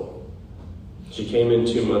still. She came in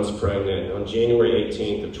 2 months pregnant. On January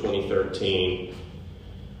 18th of 2013,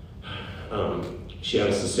 she had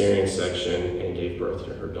a cesarean section and gave birth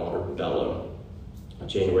to her daughter, Bella,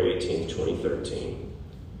 January 18th, 2013.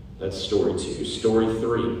 That's story 2. Story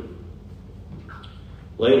 3.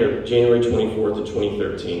 Later, January 24th of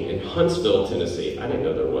 2013, in Huntsville, Tennessee. I didn't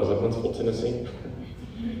know there was a Huntsville, Tennessee.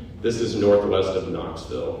 This is northwest of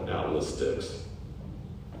Knoxville, out in the sticks.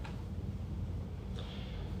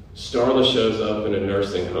 Starla shows up in a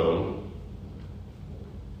nursing home,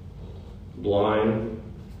 blind,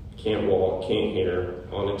 can't walk, can't hear,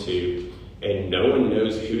 on a tube, and no one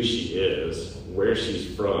knows who she is, where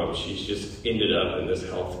she's from. She's just ended up in this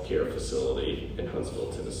health care facility in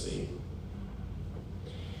Huntsville, Tennessee.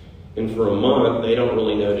 And for a month, they don't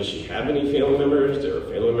really know, does she have any family members? Do her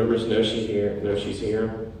family members know she's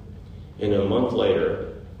here? And a month later,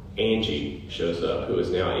 Angie shows up, who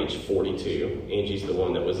is now age 42. Angie's the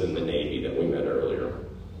one that was in the Navy that we met earlier.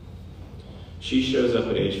 She shows up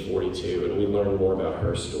at age 42, and we learn more about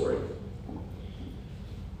her story.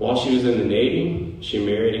 While she was in the Navy, she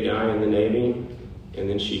married a guy in the Navy, and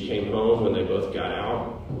then she came home when they both got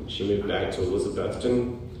out. She moved back to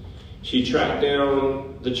Elizabethton. She tracked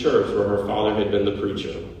down the church where her father had been the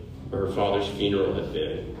preacher, where her father's funeral had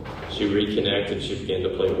been. She reconnected. She began to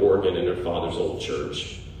play organ in her father's old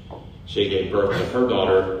church. She gave birth to her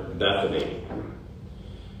daughter, Bethany.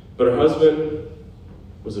 But her husband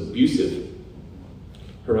was abusive.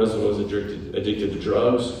 Her husband was addicted to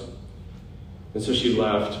drugs. And so she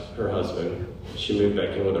left her husband. She moved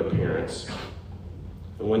back in with her parents.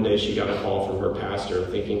 And one day she got a call from her pastor,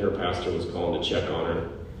 thinking her pastor was calling to check on her.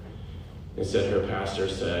 Instead, her pastor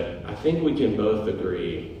said, I think we can both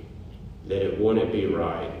agree that it wouldn't be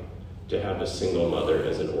right to have a single mother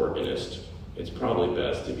as an organist. It's probably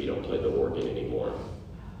best if you don't play the organ anymore.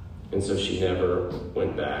 And so she never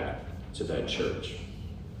went back to that church.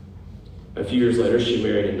 A few years later, she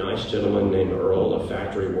married a nice gentleman named Earl, a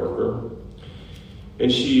factory worker. And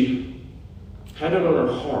she had it on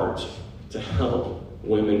her heart to help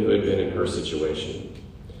women who had been in her situation.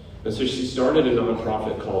 And so she started a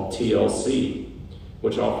nonprofit called TLC,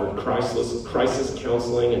 which offered crisis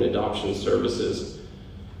counseling and adoption services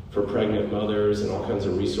for pregnant mothers and all kinds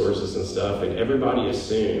of resources and stuff. And everybody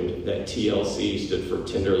assumed that TLC stood for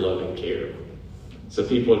Tender Loving Care. So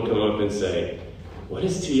people would come up and say, what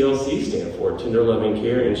does TLC stand for, Tender Loving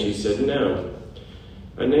Care? And she said, no.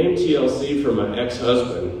 I named TLC for my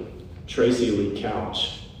ex-husband, Tracy Lee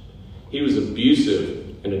Couch. He was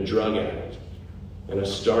abusive and a drug addict. And I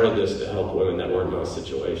started this to help women that were in my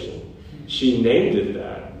situation. She named it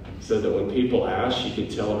that so that when people asked, she could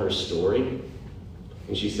tell her story.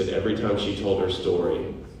 And she said every time she told her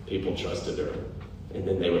story, people trusted her. And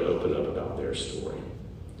then they would open up about their story.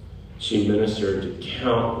 She ministered to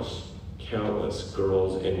countless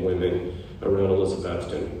girls and women around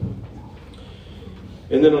Elizabethton.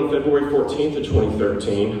 And then on February 14th of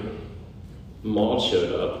 2013, Maud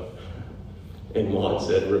showed up. And Maud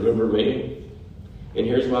said, remember me? And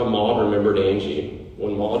here's why Maud remembered Angie.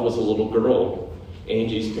 When Maud was a little girl,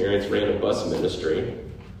 Angie's parents ran a bus ministry,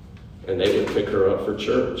 and they would pick her up for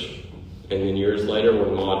church. And then years later,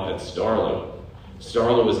 when Maud had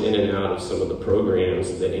Starla was in and out of some of the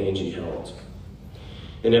programs that Angie held.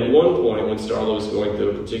 And at one point, when Starla was going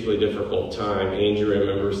through a particularly difficult time, Angie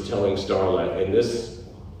remembers telling Starla, and this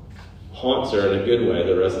haunts her in a good way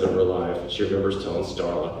the rest of her life. She remembers telling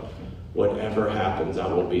Starla, "Whatever happens,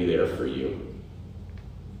 I will be there for you.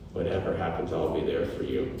 Whatever happens, I will be there for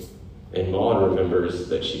you." And Maud remembers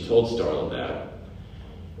that she told Starla that.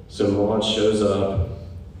 So Maud shows up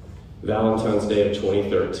Valentine's Day of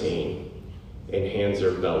 2013 and hands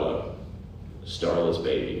her Bella, Starla's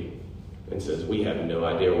baby, and says, "We have no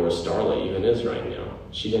idea where Starla even is right now."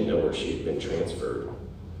 She didn't know where she had been transferred.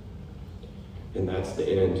 And that's the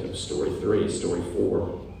end of story 3. Story 4.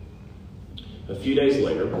 A few days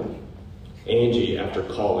later, Angie, after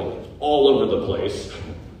calling all over the place,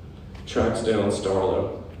 tracks down Starla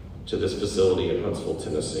to this facility in Huntsville,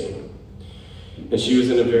 Tennessee. And she was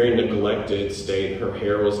in a very neglected state. Her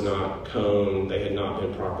hair was not combed. They had not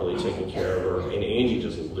been properly taking care of her. And Angie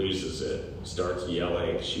just loses it, starts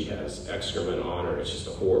yelling. She has excrement on her. It's just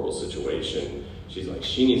a horrible situation. She's like,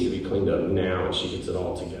 she needs to be cleaned up now, and she gets it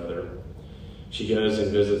all together. She goes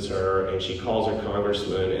and visits her, and she calls her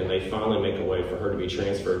congressman, and they finally make a way for her to be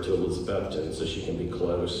transferred to Elizabethton so she can be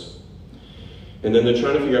close. And then they're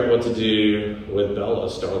trying to figure out what to do with Bella,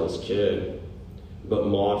 Starla's kid. But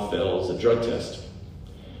Maud fails a drug test.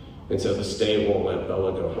 And so the state won't let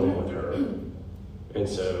Bella go home with her. And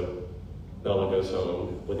so Bella goes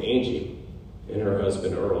home with Angie and her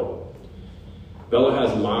husband, Earl. Bella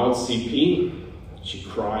has mild CP. She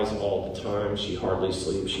cries all the time. She hardly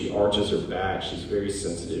sleeps. She arches her back. She's very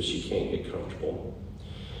sensitive. She can't get comfortable.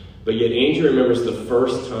 But yet Angie remembers the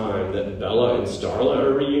first time that Bella and Starla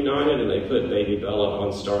are reunited, and they put baby Bella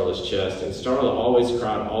on Starla's chest. And Starla always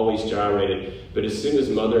cried, always gyrated. But as soon as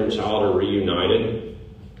mother and child are reunited,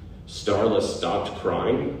 Starla stopped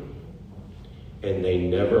crying, and they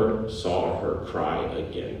never saw her cry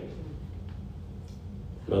again.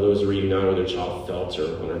 Mother was reunited with her child, felt her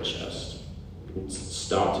on her chest,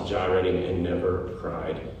 stopped gyrating, and never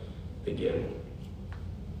cried again.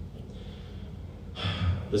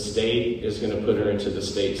 The state is going to put her into the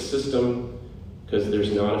state system because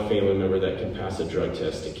there's not a family member that can pass a drug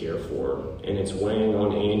test to care for her. And it's weighing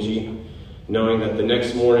on Angie, knowing that the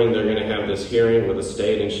next morning they're going to have this hearing with the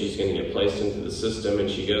state and she's going to get placed into the system. And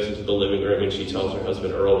she goes into the living room and she tells her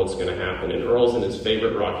husband Earl what's going to happen. And Earl's in his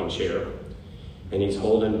favorite rocking chair. And he's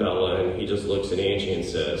holding Bella, and he just looks at Angie and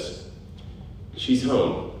says, "She's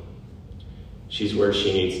home. She's where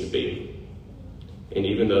she needs to be." And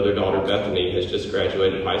even though their daughter Bethany has just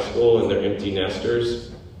graduated high school and they're empty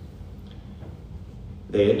nesters,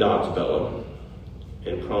 they adopt Bella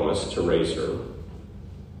and promise to raise her.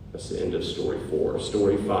 That's the end of story 4.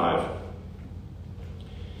 Story 5.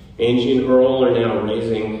 Angie and Earl are now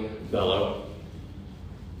raising Bella,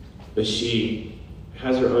 but she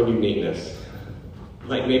has her own uniqueness.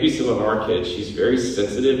 Like maybe some of our kids, she's very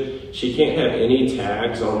sensitive. She can't have any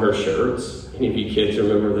tags on her shirts. Any of you kids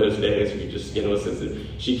remember those days where you just skin was sensitive?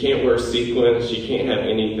 She can't wear sequins. She can't have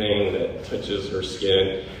anything that touches her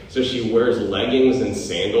skin. So she wears leggings and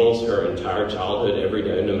sandals her entire childhood, every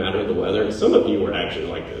day, no matter the weather. Some of you were actually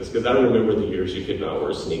like this, because I remember the years you could not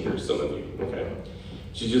wear sneakers, some of you, okay?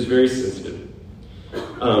 She's just very sensitive.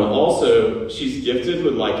 Also, she's gifted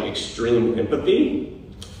with like extreme empathy.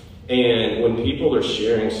 And when people are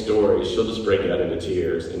sharing stories, she'll just break out into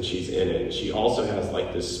tears, and she's in it. And she also has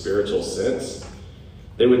like this spiritual sense.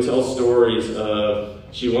 They would tell stories of,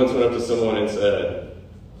 she once went up to someone and said,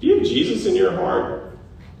 "Do you have Jesus in your heart?"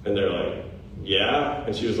 And they're like, "Yeah."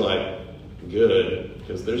 And she was like, "Good,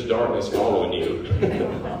 because there's darkness following you."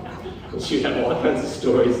 And she had all kinds of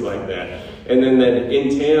stories like that. And then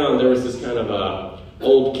in town, there was this kind of a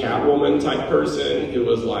old Catwoman type person who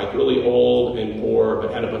was like really old and poor but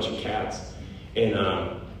had a bunch of cats, and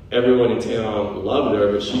everyone in town loved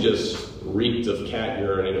her, but she just reeked of cat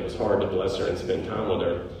urine, and it was hard to bless her and spend time with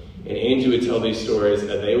her. And Angie would tell these stories,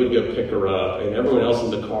 and they would go pick her up, and everyone else in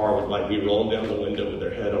the car would like be rolling down the window with their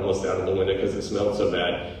head almost out of the window because it smelled so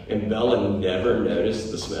bad. And Bella never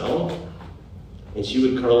noticed the smell. And she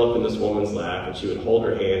would curl up in this woman's lap, and she would hold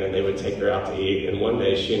her hand, and they would take her out to eat. And one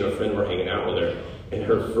day she and her friend were hanging out with her, and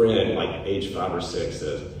her friend, like age 5 or 6,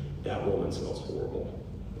 says, "That woman smells horrible."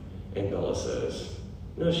 And Bella says,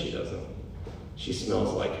 "No, she doesn't. She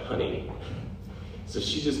smells like honey." So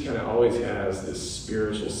she just kind of always has this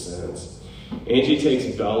spiritual sense. Angie takes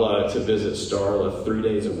Bella to visit Starla 3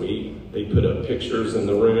 days a week. They put up pictures in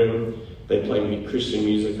the room. They play Christian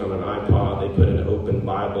music on an iPod. They put an open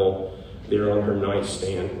Bible there on her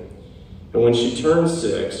nightstand. And when she turns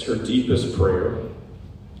 6, her deepest prayer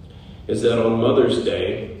is that on Mother's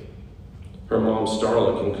Day, her mom,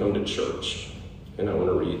 Starla, can come to church. And I want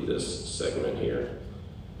to read this segment here.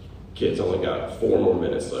 Kids only got 4 more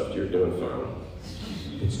minutes left. You're doing fine.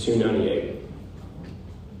 It's 2:98.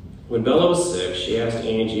 When Bella was 6, she asked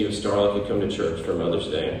Angie if Starla could come to church for Mother's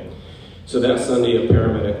Day. So that Sunday, a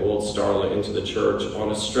paramedic wheeled Starla into the church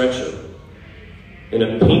on a stretcher in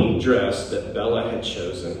a pink dress that Bella had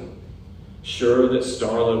chosen, sure that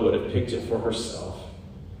Starla would have picked it for herself.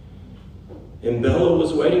 And Bella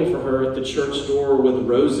was waiting for her at the church door with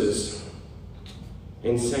roses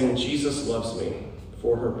and sang "Jesus Loves Me"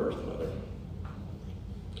 for her birth mother.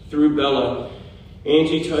 Through Bella,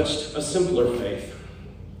 Angie touched a simpler faith,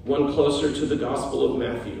 one closer to the Gospel of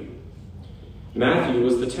Matthew. Matthew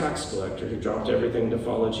was the tax collector who dropped everything to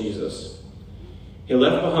follow Jesus. He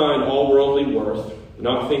left behind all worldly worth,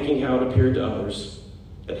 not thinking how it appeared to others,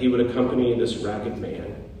 that he would accompany this ragged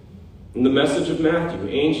man. And the message of Matthew,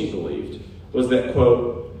 Angie believed, was that,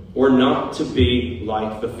 quote, "we're not to be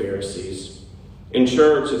like the Pharisees. In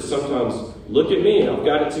church, it's sometimes, look at me, I've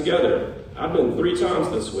got it together. I've been 3 times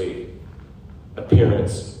this week."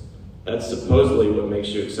 Appearance, that's supposedly what makes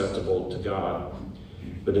you acceptable to God.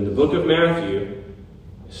 But in the book of Matthew, it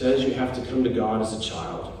says you have to come to God as a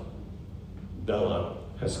child. Bella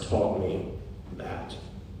has taught me that.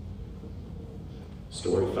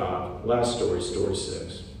 Story 5. Last story, story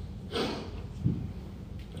 6.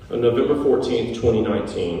 On November 14th,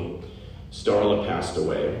 2019, Starla passed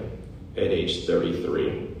away at age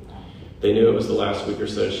 33. They knew it was the last week or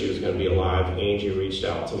so she was going to be alive. Angie reached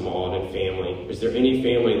out to Maud and family. Is there any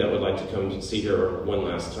family that would like to come see her one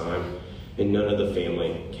last time? And none of the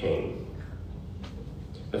family came.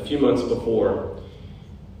 A few months before,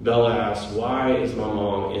 Bella asked, "Why is my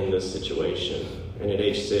mom in this situation?" And at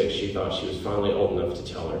age 6, she thought she was finally old enough to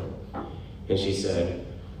tell her. And she said,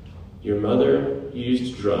 "Your mother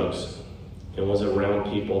used drugs and was around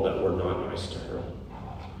people that were not nice to her.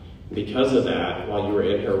 Because of that, while you were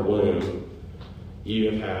in her womb, you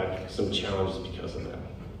have had some challenges because of that.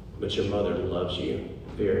 But your mother loves you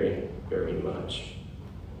very, very much."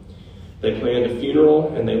 They planned a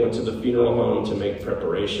funeral, and they went to the funeral home to make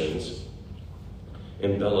preparations.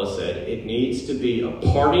 And Bella said, "It needs to be a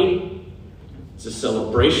party. It's a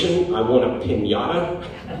celebration. I want a piñata."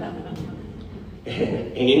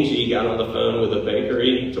 And Angie got on the phone with a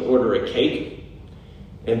bakery to order a cake.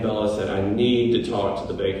 And Bella said, "I need to talk to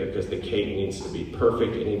the baker because the cake needs to be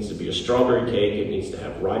perfect. It needs to be a strawberry cake. It needs to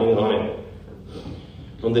have writing on it."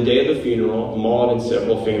 On the day of the funeral, Maud and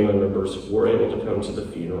several family members were able to come to the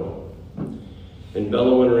funeral. And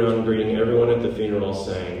Bella went around greeting everyone at the funeral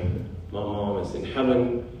saying, "My mom is in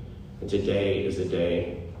heaven, and today is a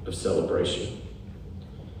day of celebration."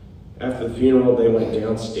 After the funeral, they went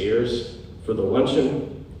downstairs for the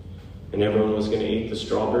luncheon, and everyone was going to eat the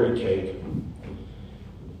strawberry cake.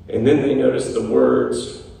 And then they noticed the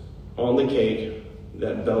words on the cake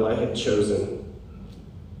that Bella had chosen,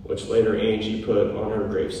 which later Angie put on her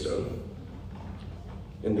gravestone.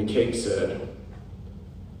 And the cake said,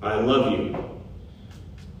 "I love you,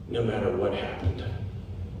 no matter what happened."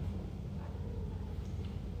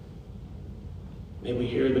 May we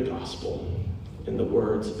hear the gospel in the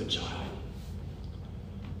words of a child.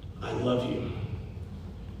 I love you,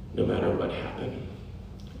 no matter what happened.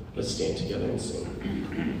 Let's stand together and sing.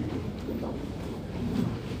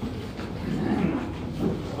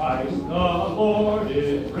 Christ the Lord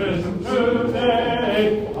is risen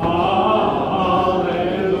today. Hallelujah.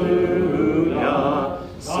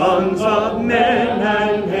 Sons of men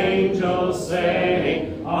and angels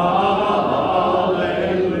sing. Hallelujah.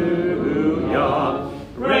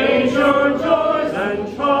 Raise your joys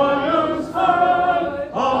and triumphs high.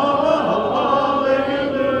 Hallelujah.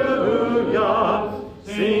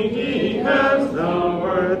 Singing as the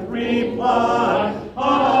earth reply.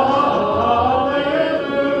 Hallelujah.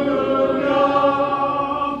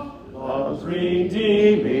 Love's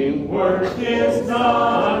redeeming work is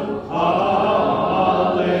done. Hallelujah.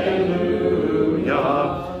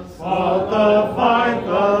 Fought the fight,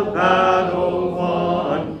 the battle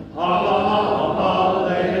won. Hallelujah.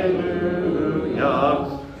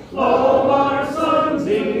 Lo, our sons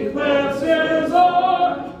eclipse his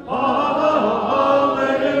arm. Hallelujah.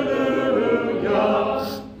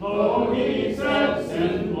 Lo, he sets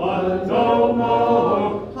in blood no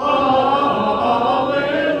more. Hallelujah.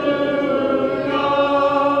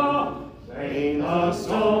 Slain the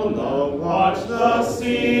stone, the watch, the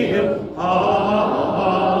seal.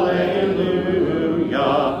 Hallelujah.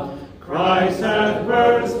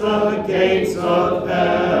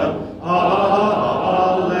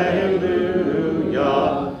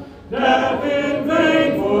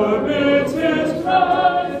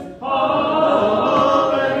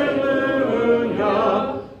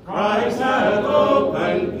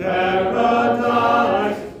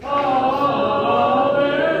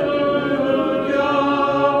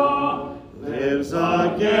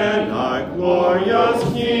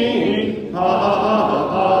 sing, hallelujah.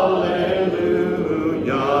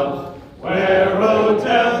 Where, O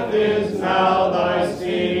death, is now thy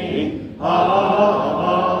sting,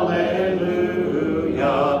 hallelujah.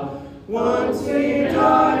 Once he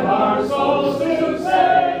died our souls to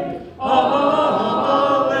save, hallelujah.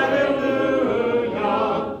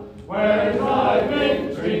 Where thy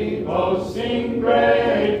victory boasting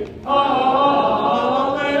great, hallelujah.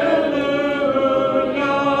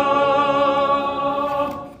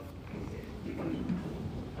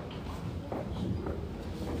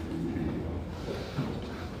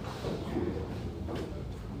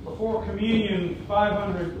 Before communion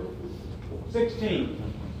 516.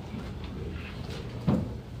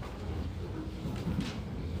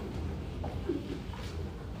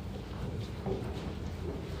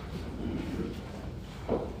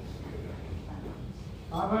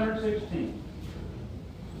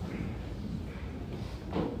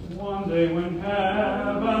 One day when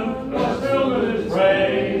heaven was filled with his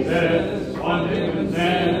praises, one day when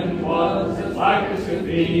sin was as like as could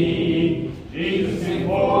be, Jesus came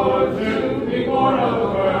forth to be born of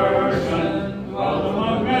a virgin, dwelt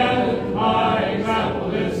among men, my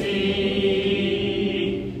example is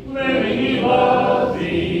he. Living he loved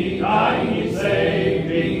thee, dying he saved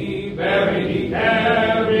thee, buried he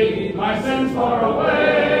carried my sins far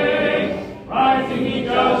away. Rising he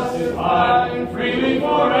justified freely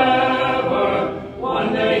forever.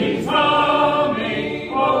 One day he's coming,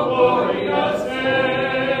 oh glorious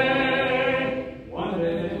day. One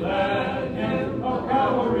day they led him up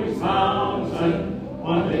Calvary's mountain.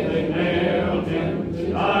 One day they nailed him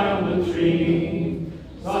to die on the tree.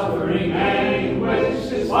 Suffering anguish,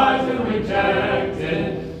 his life been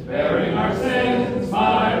rejected. Bearing our sins,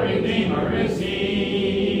 my Redeemer is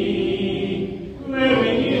he.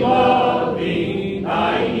 Living he loved thee,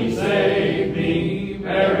 dying he saved thee,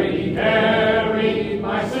 buried he carried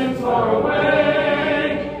my sins far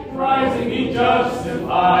away. Rising he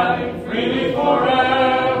justified freely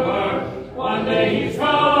forever. One day he's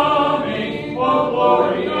coming, oh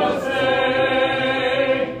glorious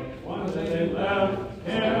day. One day they left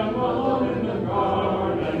him alone in the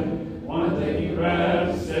garden. One day he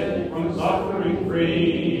rested from suffering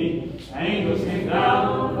free. Angels came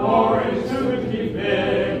down for his to keep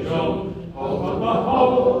vigil. Hope of the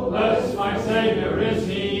hopeless, my Savior is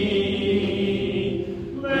he.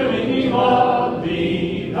 Living he loved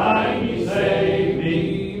thee, dying he saved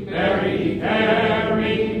thee, buried he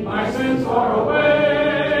carried my sins far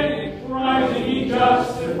away. Rising he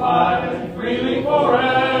justified freely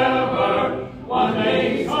forever. One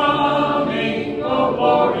day he's coming, oh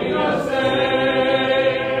glorious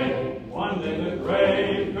day. One day the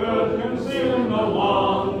grave could conceal him no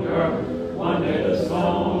longer. One day the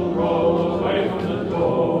stone rolled away from the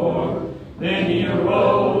door. Then he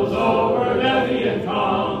arose, over death he had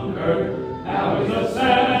conquered. Now he's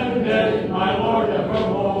ascended, my Lord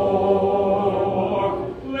evermore.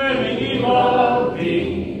 Living he loved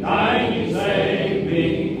thee, dying he saved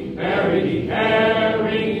thee, buried he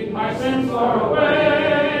carried my sins far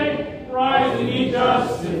away. Rising he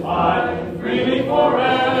justified freely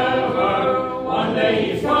forever. One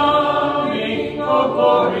day he's coming, oh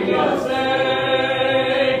glorious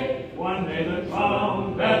day. One day the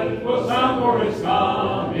trumpet will sound for his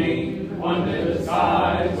coming. One day the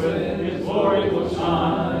skies with his glory will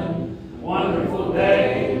shine. Wonderful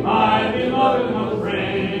day, my beloved was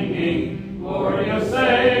bringing. Glorious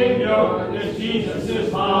Savior, this Jesus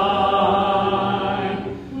is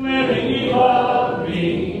mine. Living he loved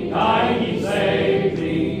me, dying he saved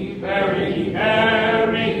me, buried he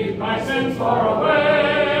carried my sins far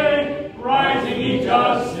away. Rising he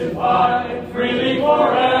justified freely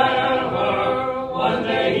forever. One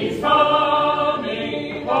day he's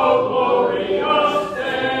coming, oh glorious day.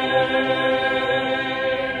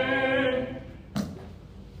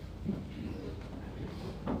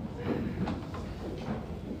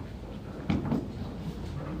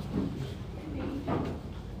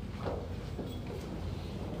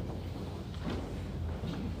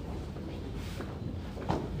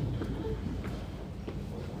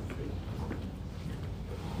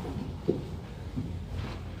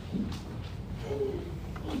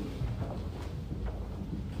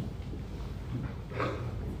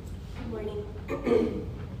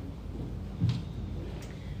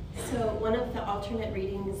 So one of the alternate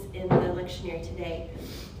readings in the lectionary today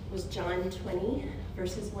was John 20,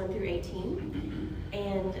 verses 1 through 18.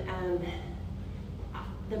 And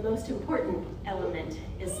the most important element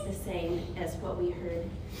is the same as what we heard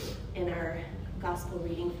in our gospel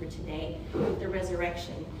reading for today, the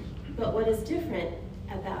resurrection. But what is different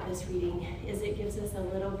about this reading is it gives us a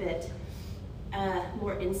little bit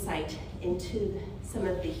more insight into some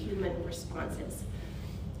of the human responses.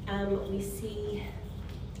 We see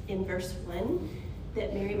in verse 1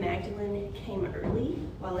 that Mary Magdalene came early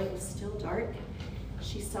while it was still dark.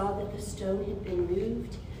 She saw that the stone had been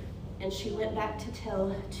moved, and she went back to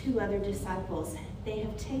tell 2 other disciples, "They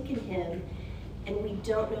have taken him, and we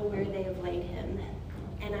don't know where they have laid him."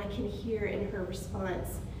 And I can hear in her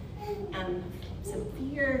response some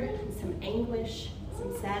fear, some anguish,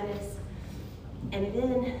 some sadness. And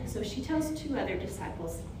then, so she tells 2 other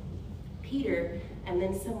disciples, Peter, and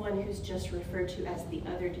then someone who's just referred to as the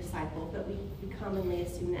other disciple, but we commonly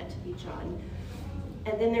assume that to be John.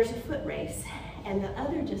 And then there's a foot race, and the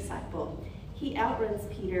other disciple, he outruns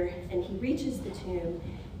Peter, and he reaches the tomb,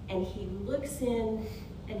 and he looks in,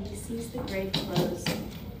 and he sees the grave closed,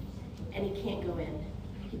 and he can't go in.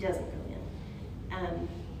 He doesn't go in.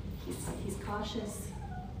 He's cautious.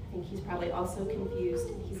 I think he's probably also confused.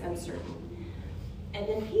 He's uncertain. And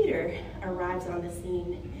then Peter arrives on the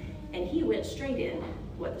scene, and he went straight in,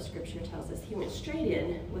 what the scripture tells us. He went straight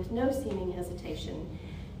in with no seeming hesitation,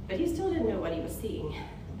 but he still didn't know what he was seeing.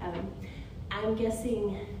 I'm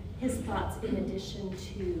guessing his thoughts, in addition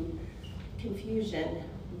to confusion,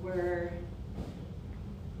 were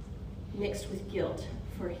mixed with guilt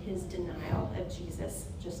for his denial of Jesus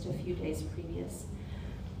just a few days previous.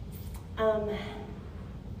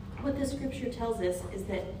 What the scripture tells us is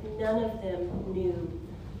that none of them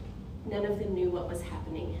knew what was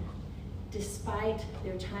happening. Despite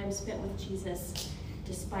their time spent with Jesus,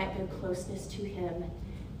 despite their closeness to him,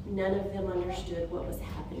 none of them understood what was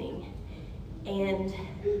happening. And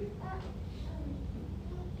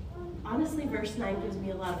honestly, verse 9 gives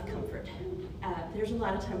me a lot of comfort. There's a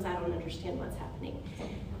lot of times I don't understand what's happening.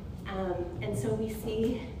 And so we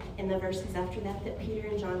see in the verses after that Peter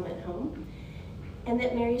and John went home, and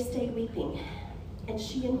that Mary stayed weeping. And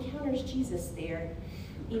she encounters Jesus there,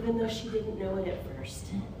 even though she didn't know it at first.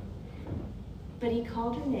 But he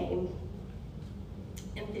called her name,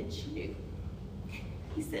 and then she knew.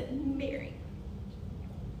 He said, "Mary."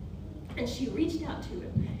 And she reached out to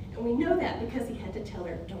him. And we know that because he had to tell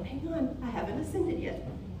her, "Don't hang on, I haven't ascended yet."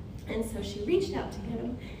 And so she reached out to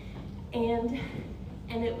him, and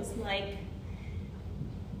it was like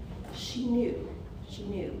she knew.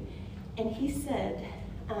 And he said,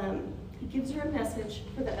 he gives her a message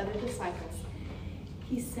for the other disciples.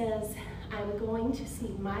 He says, "I'm going to see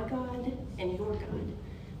my God and your God,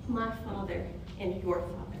 my Father and your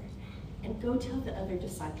Father, and go tell the other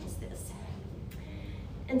disciples this."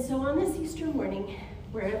 And so on this Easter morning,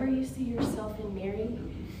 wherever you see yourself in Mary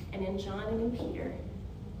and in John and in Peter,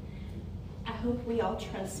 I hope we all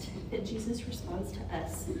trust that Jesus responds to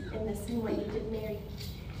us in the same way he did Mary.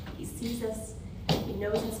 He sees us, he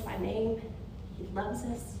knows us by name, he loves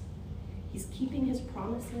us, he's keeping his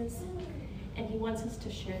promises, and he wants us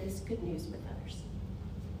to share this good news with others.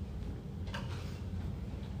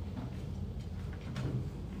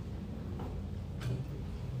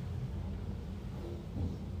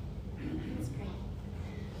 Let's pray.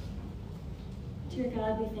 Dear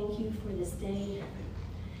God, we thank you for this day.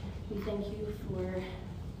 We thank you for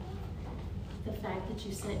the fact that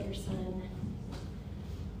you sent your Son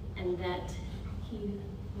and that he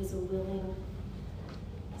was a willing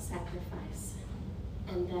sacrifice,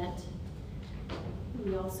 and that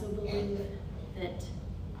we also believe that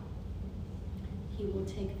he will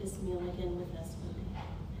take this meal again with us one day.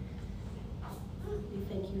 We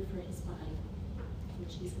thank you for his body. In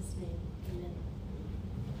Jesus' name, amen.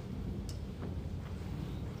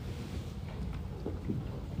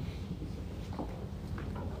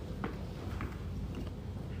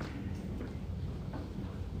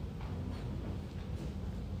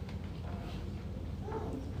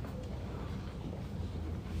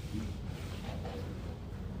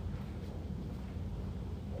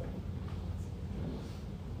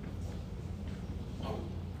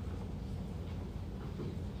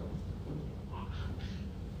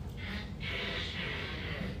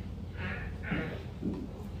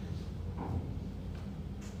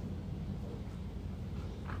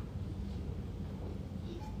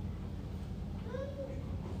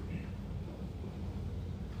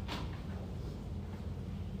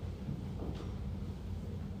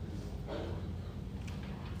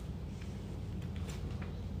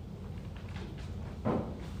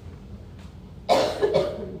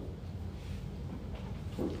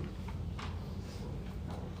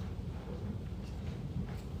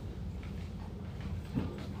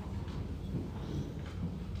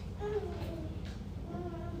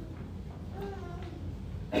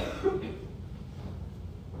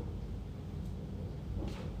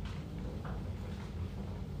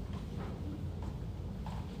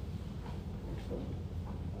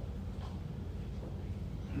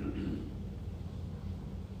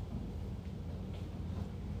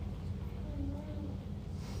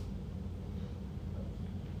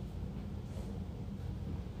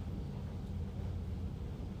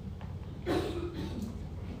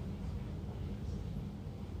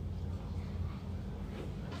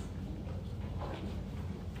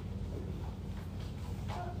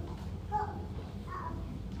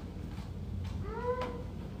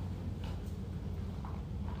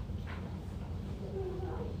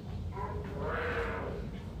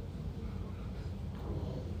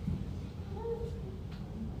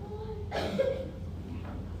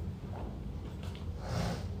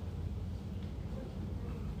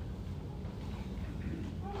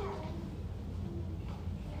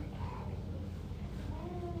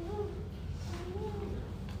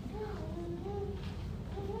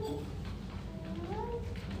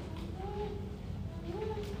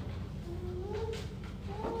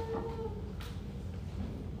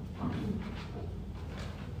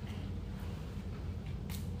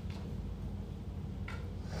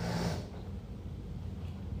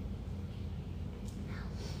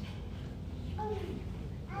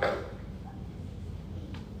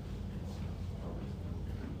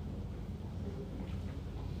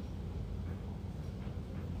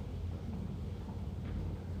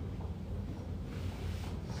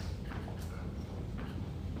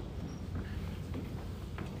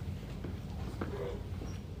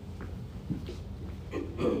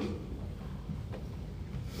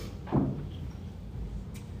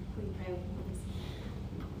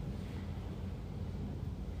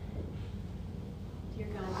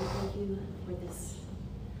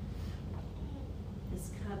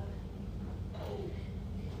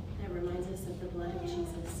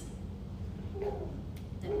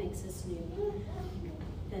 that's new,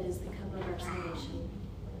 that is the cup of our salvation.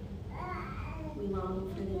 We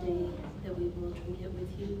long for the day that we will drink it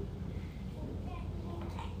with you.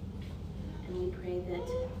 And we pray that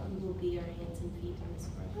you will be our hands and feet in this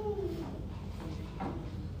world.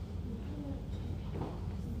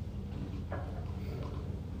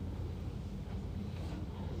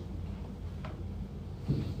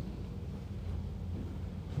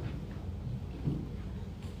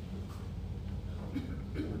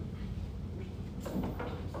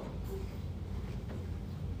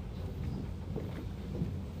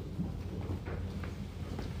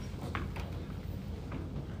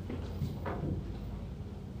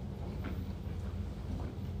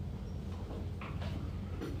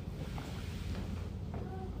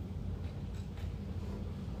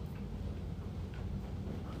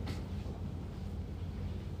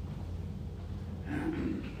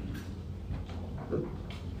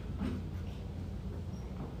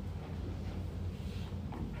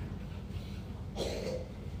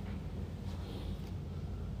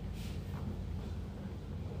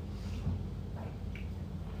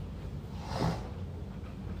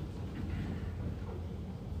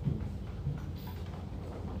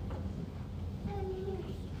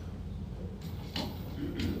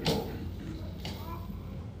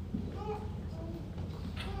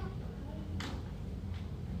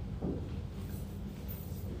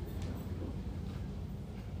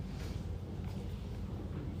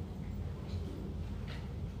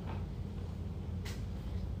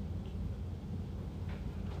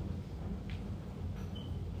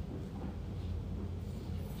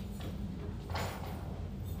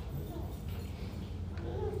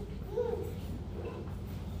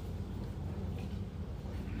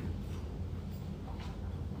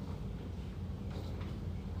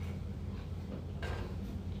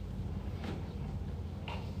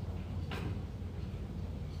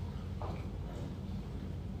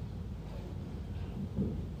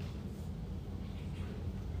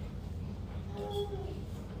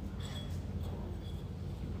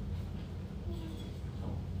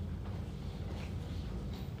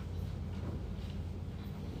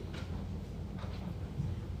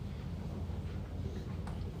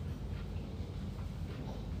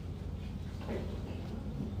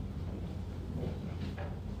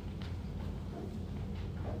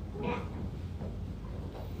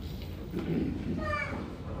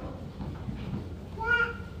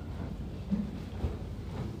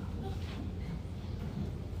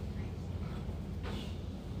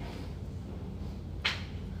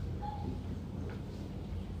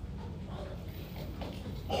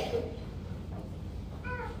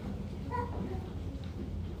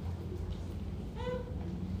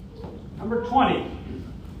 Number 20.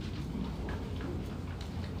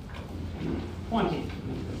 20.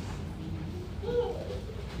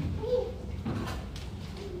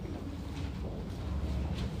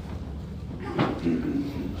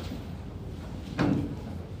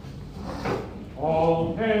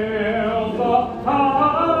 All hail the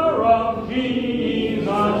power of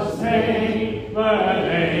Jesus' name. Let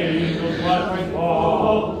angels blessing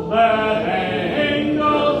fall. Let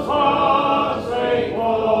angels prostrate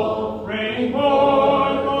fall. Bring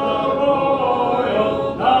forth the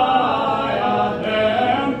royal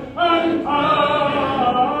diadem and crown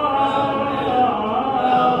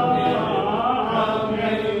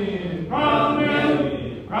him, crown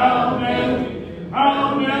him, crown him,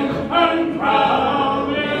 crown him, and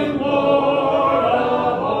crown him Lord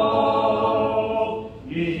of all.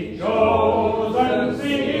 Ye chosen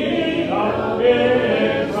seed of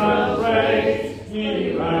Israel's race,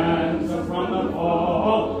 ye ransom from the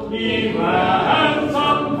fall, ye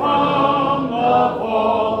ransom from the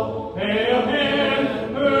fall. Hail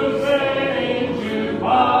him who saves you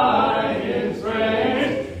by his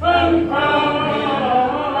grace, and crown him,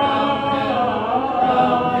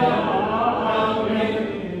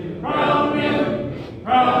 crown him,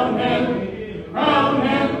 crown him, crown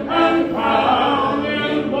him, and crown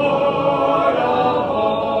him Lord of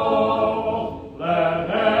all. Let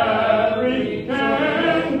every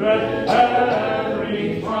kindred,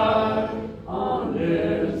 every tribe on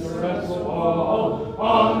this terrestrial ball,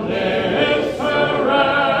 on this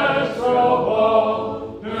terrestrial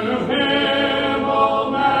ball, to him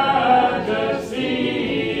all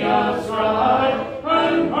majesty ascribe,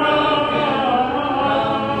 and crown him,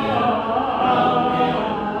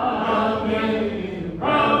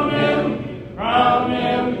 crown him, crown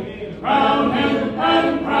him, crown him,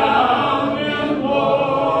 and crown him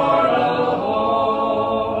Lord of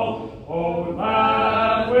all. Oh,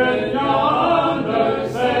 that with yonder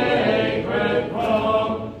sacred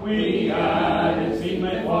throne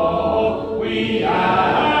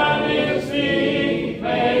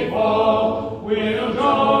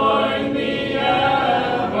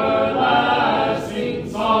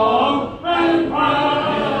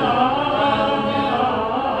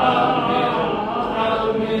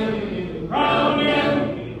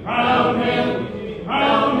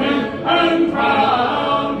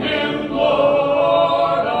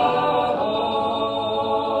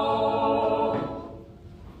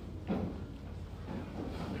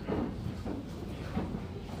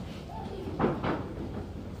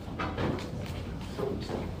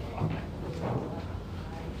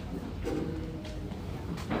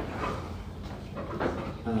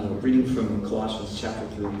Reading from Colossians chapter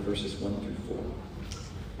 3, verses 1 through 4.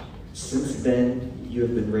 Since then you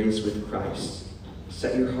have been raised with Christ.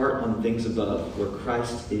 Set your heart on things above, where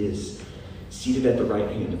Christ is, seated at the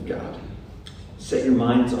right hand of God. Set your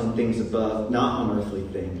minds on things above, not on earthly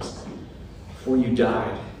things. For you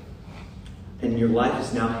died, and your life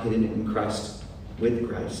is now hidden in Christ, with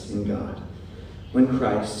Christ in God. When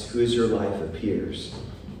Christ, who is your life, appears,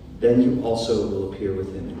 then you also will appear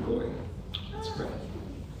with him in glory. Let's pray.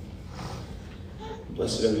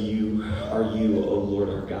 Blessed are you, O Lord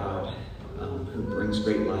our God, who brings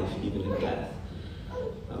great life even in death.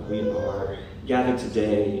 We are gathered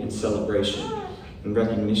today in celebration, in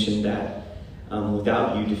recognition that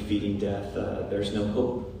without you defeating death, there's no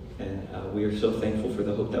hope. And we are so thankful for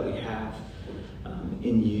the hope that we have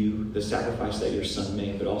in you, the sacrifice that your Son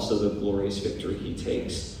made, but also the glorious victory he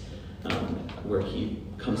takes, where he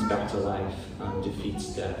comes back to life,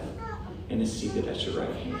 defeats death, and is seated at your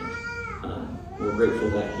right hand. We're grateful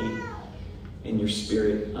that he and your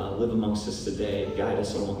Spirit live amongst us today, guide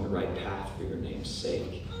us along the right path for your name's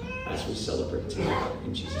sake as we celebrate together.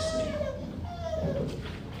 In Jesus' name.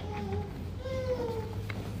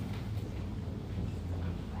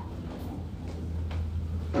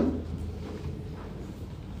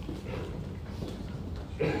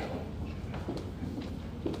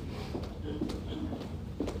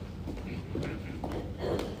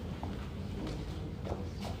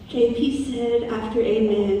 JP said, after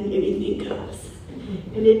amen, anything goes.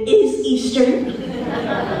 And it is Easter.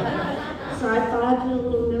 So I thought I'd put a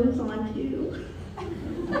little nose on too.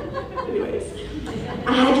 Anyways,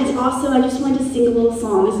 I just wanted to sing a little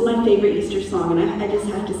song. This is my favorite Easter song, and I just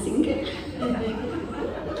have to sing it.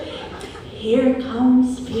 Here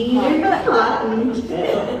comes Peter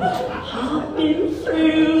Cottontail, hopping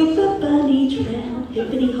through the bunny trail.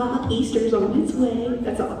 Hippity hop, Easter's on its way.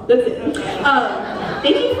 That's all. That's it.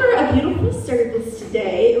 Thank you for a beautiful service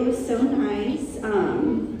today. It was so nice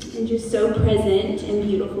and just so present and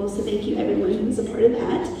beautiful. So thank you, everyone who was a part of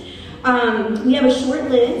that. We have a short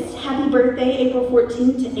list. Happy birthday, April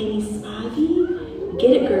 14th, to Amy Spivey.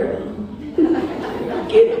 Get it, girl.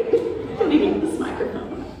 Get it. Let me get this microphone.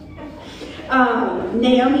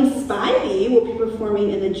 Naomi Spivey will be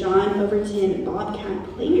performing in the John Overton Bobcat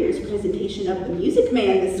Players presentation of The Music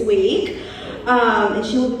Man this week. And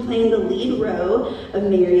she will be playing the lead role of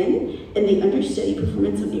Marion in the understudy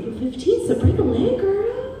performance on April 15th. So break a leg, girl.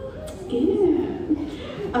 Yeah.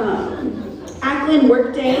 Ackland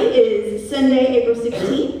Workday is Sunday, April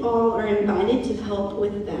 16th. All are invited to help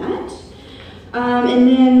with that. And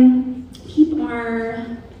then keep our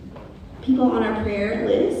people on our prayer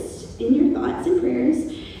list in your thoughts and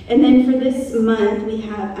prayers. And then for this month, we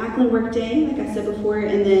have Ackland Workday, like I said before,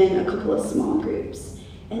 and then a couple of small groups.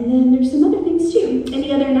 And then there's some other things too.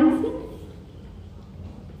 Any other announcements?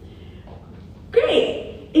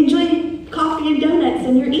 Great. Enjoy coffee and donuts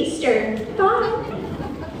and your Easter. Bye.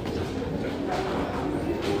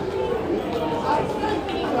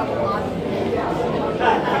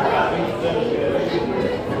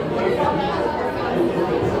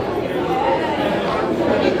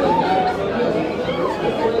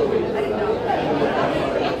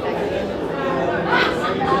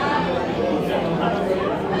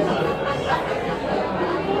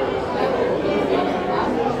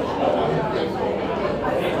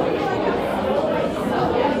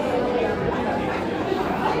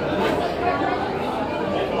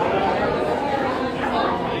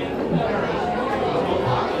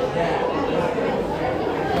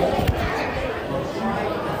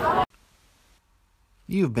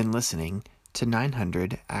 You've been listening to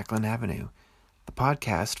 900 Ackland Avenue, the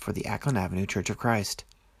podcast for the Ackland Avenue Church of Christ.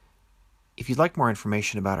 If you'd like more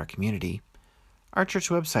information about our community, our church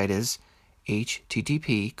website is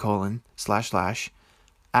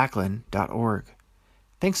http://ackland.org.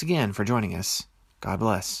 Thanks again for joining us. God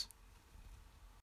bless.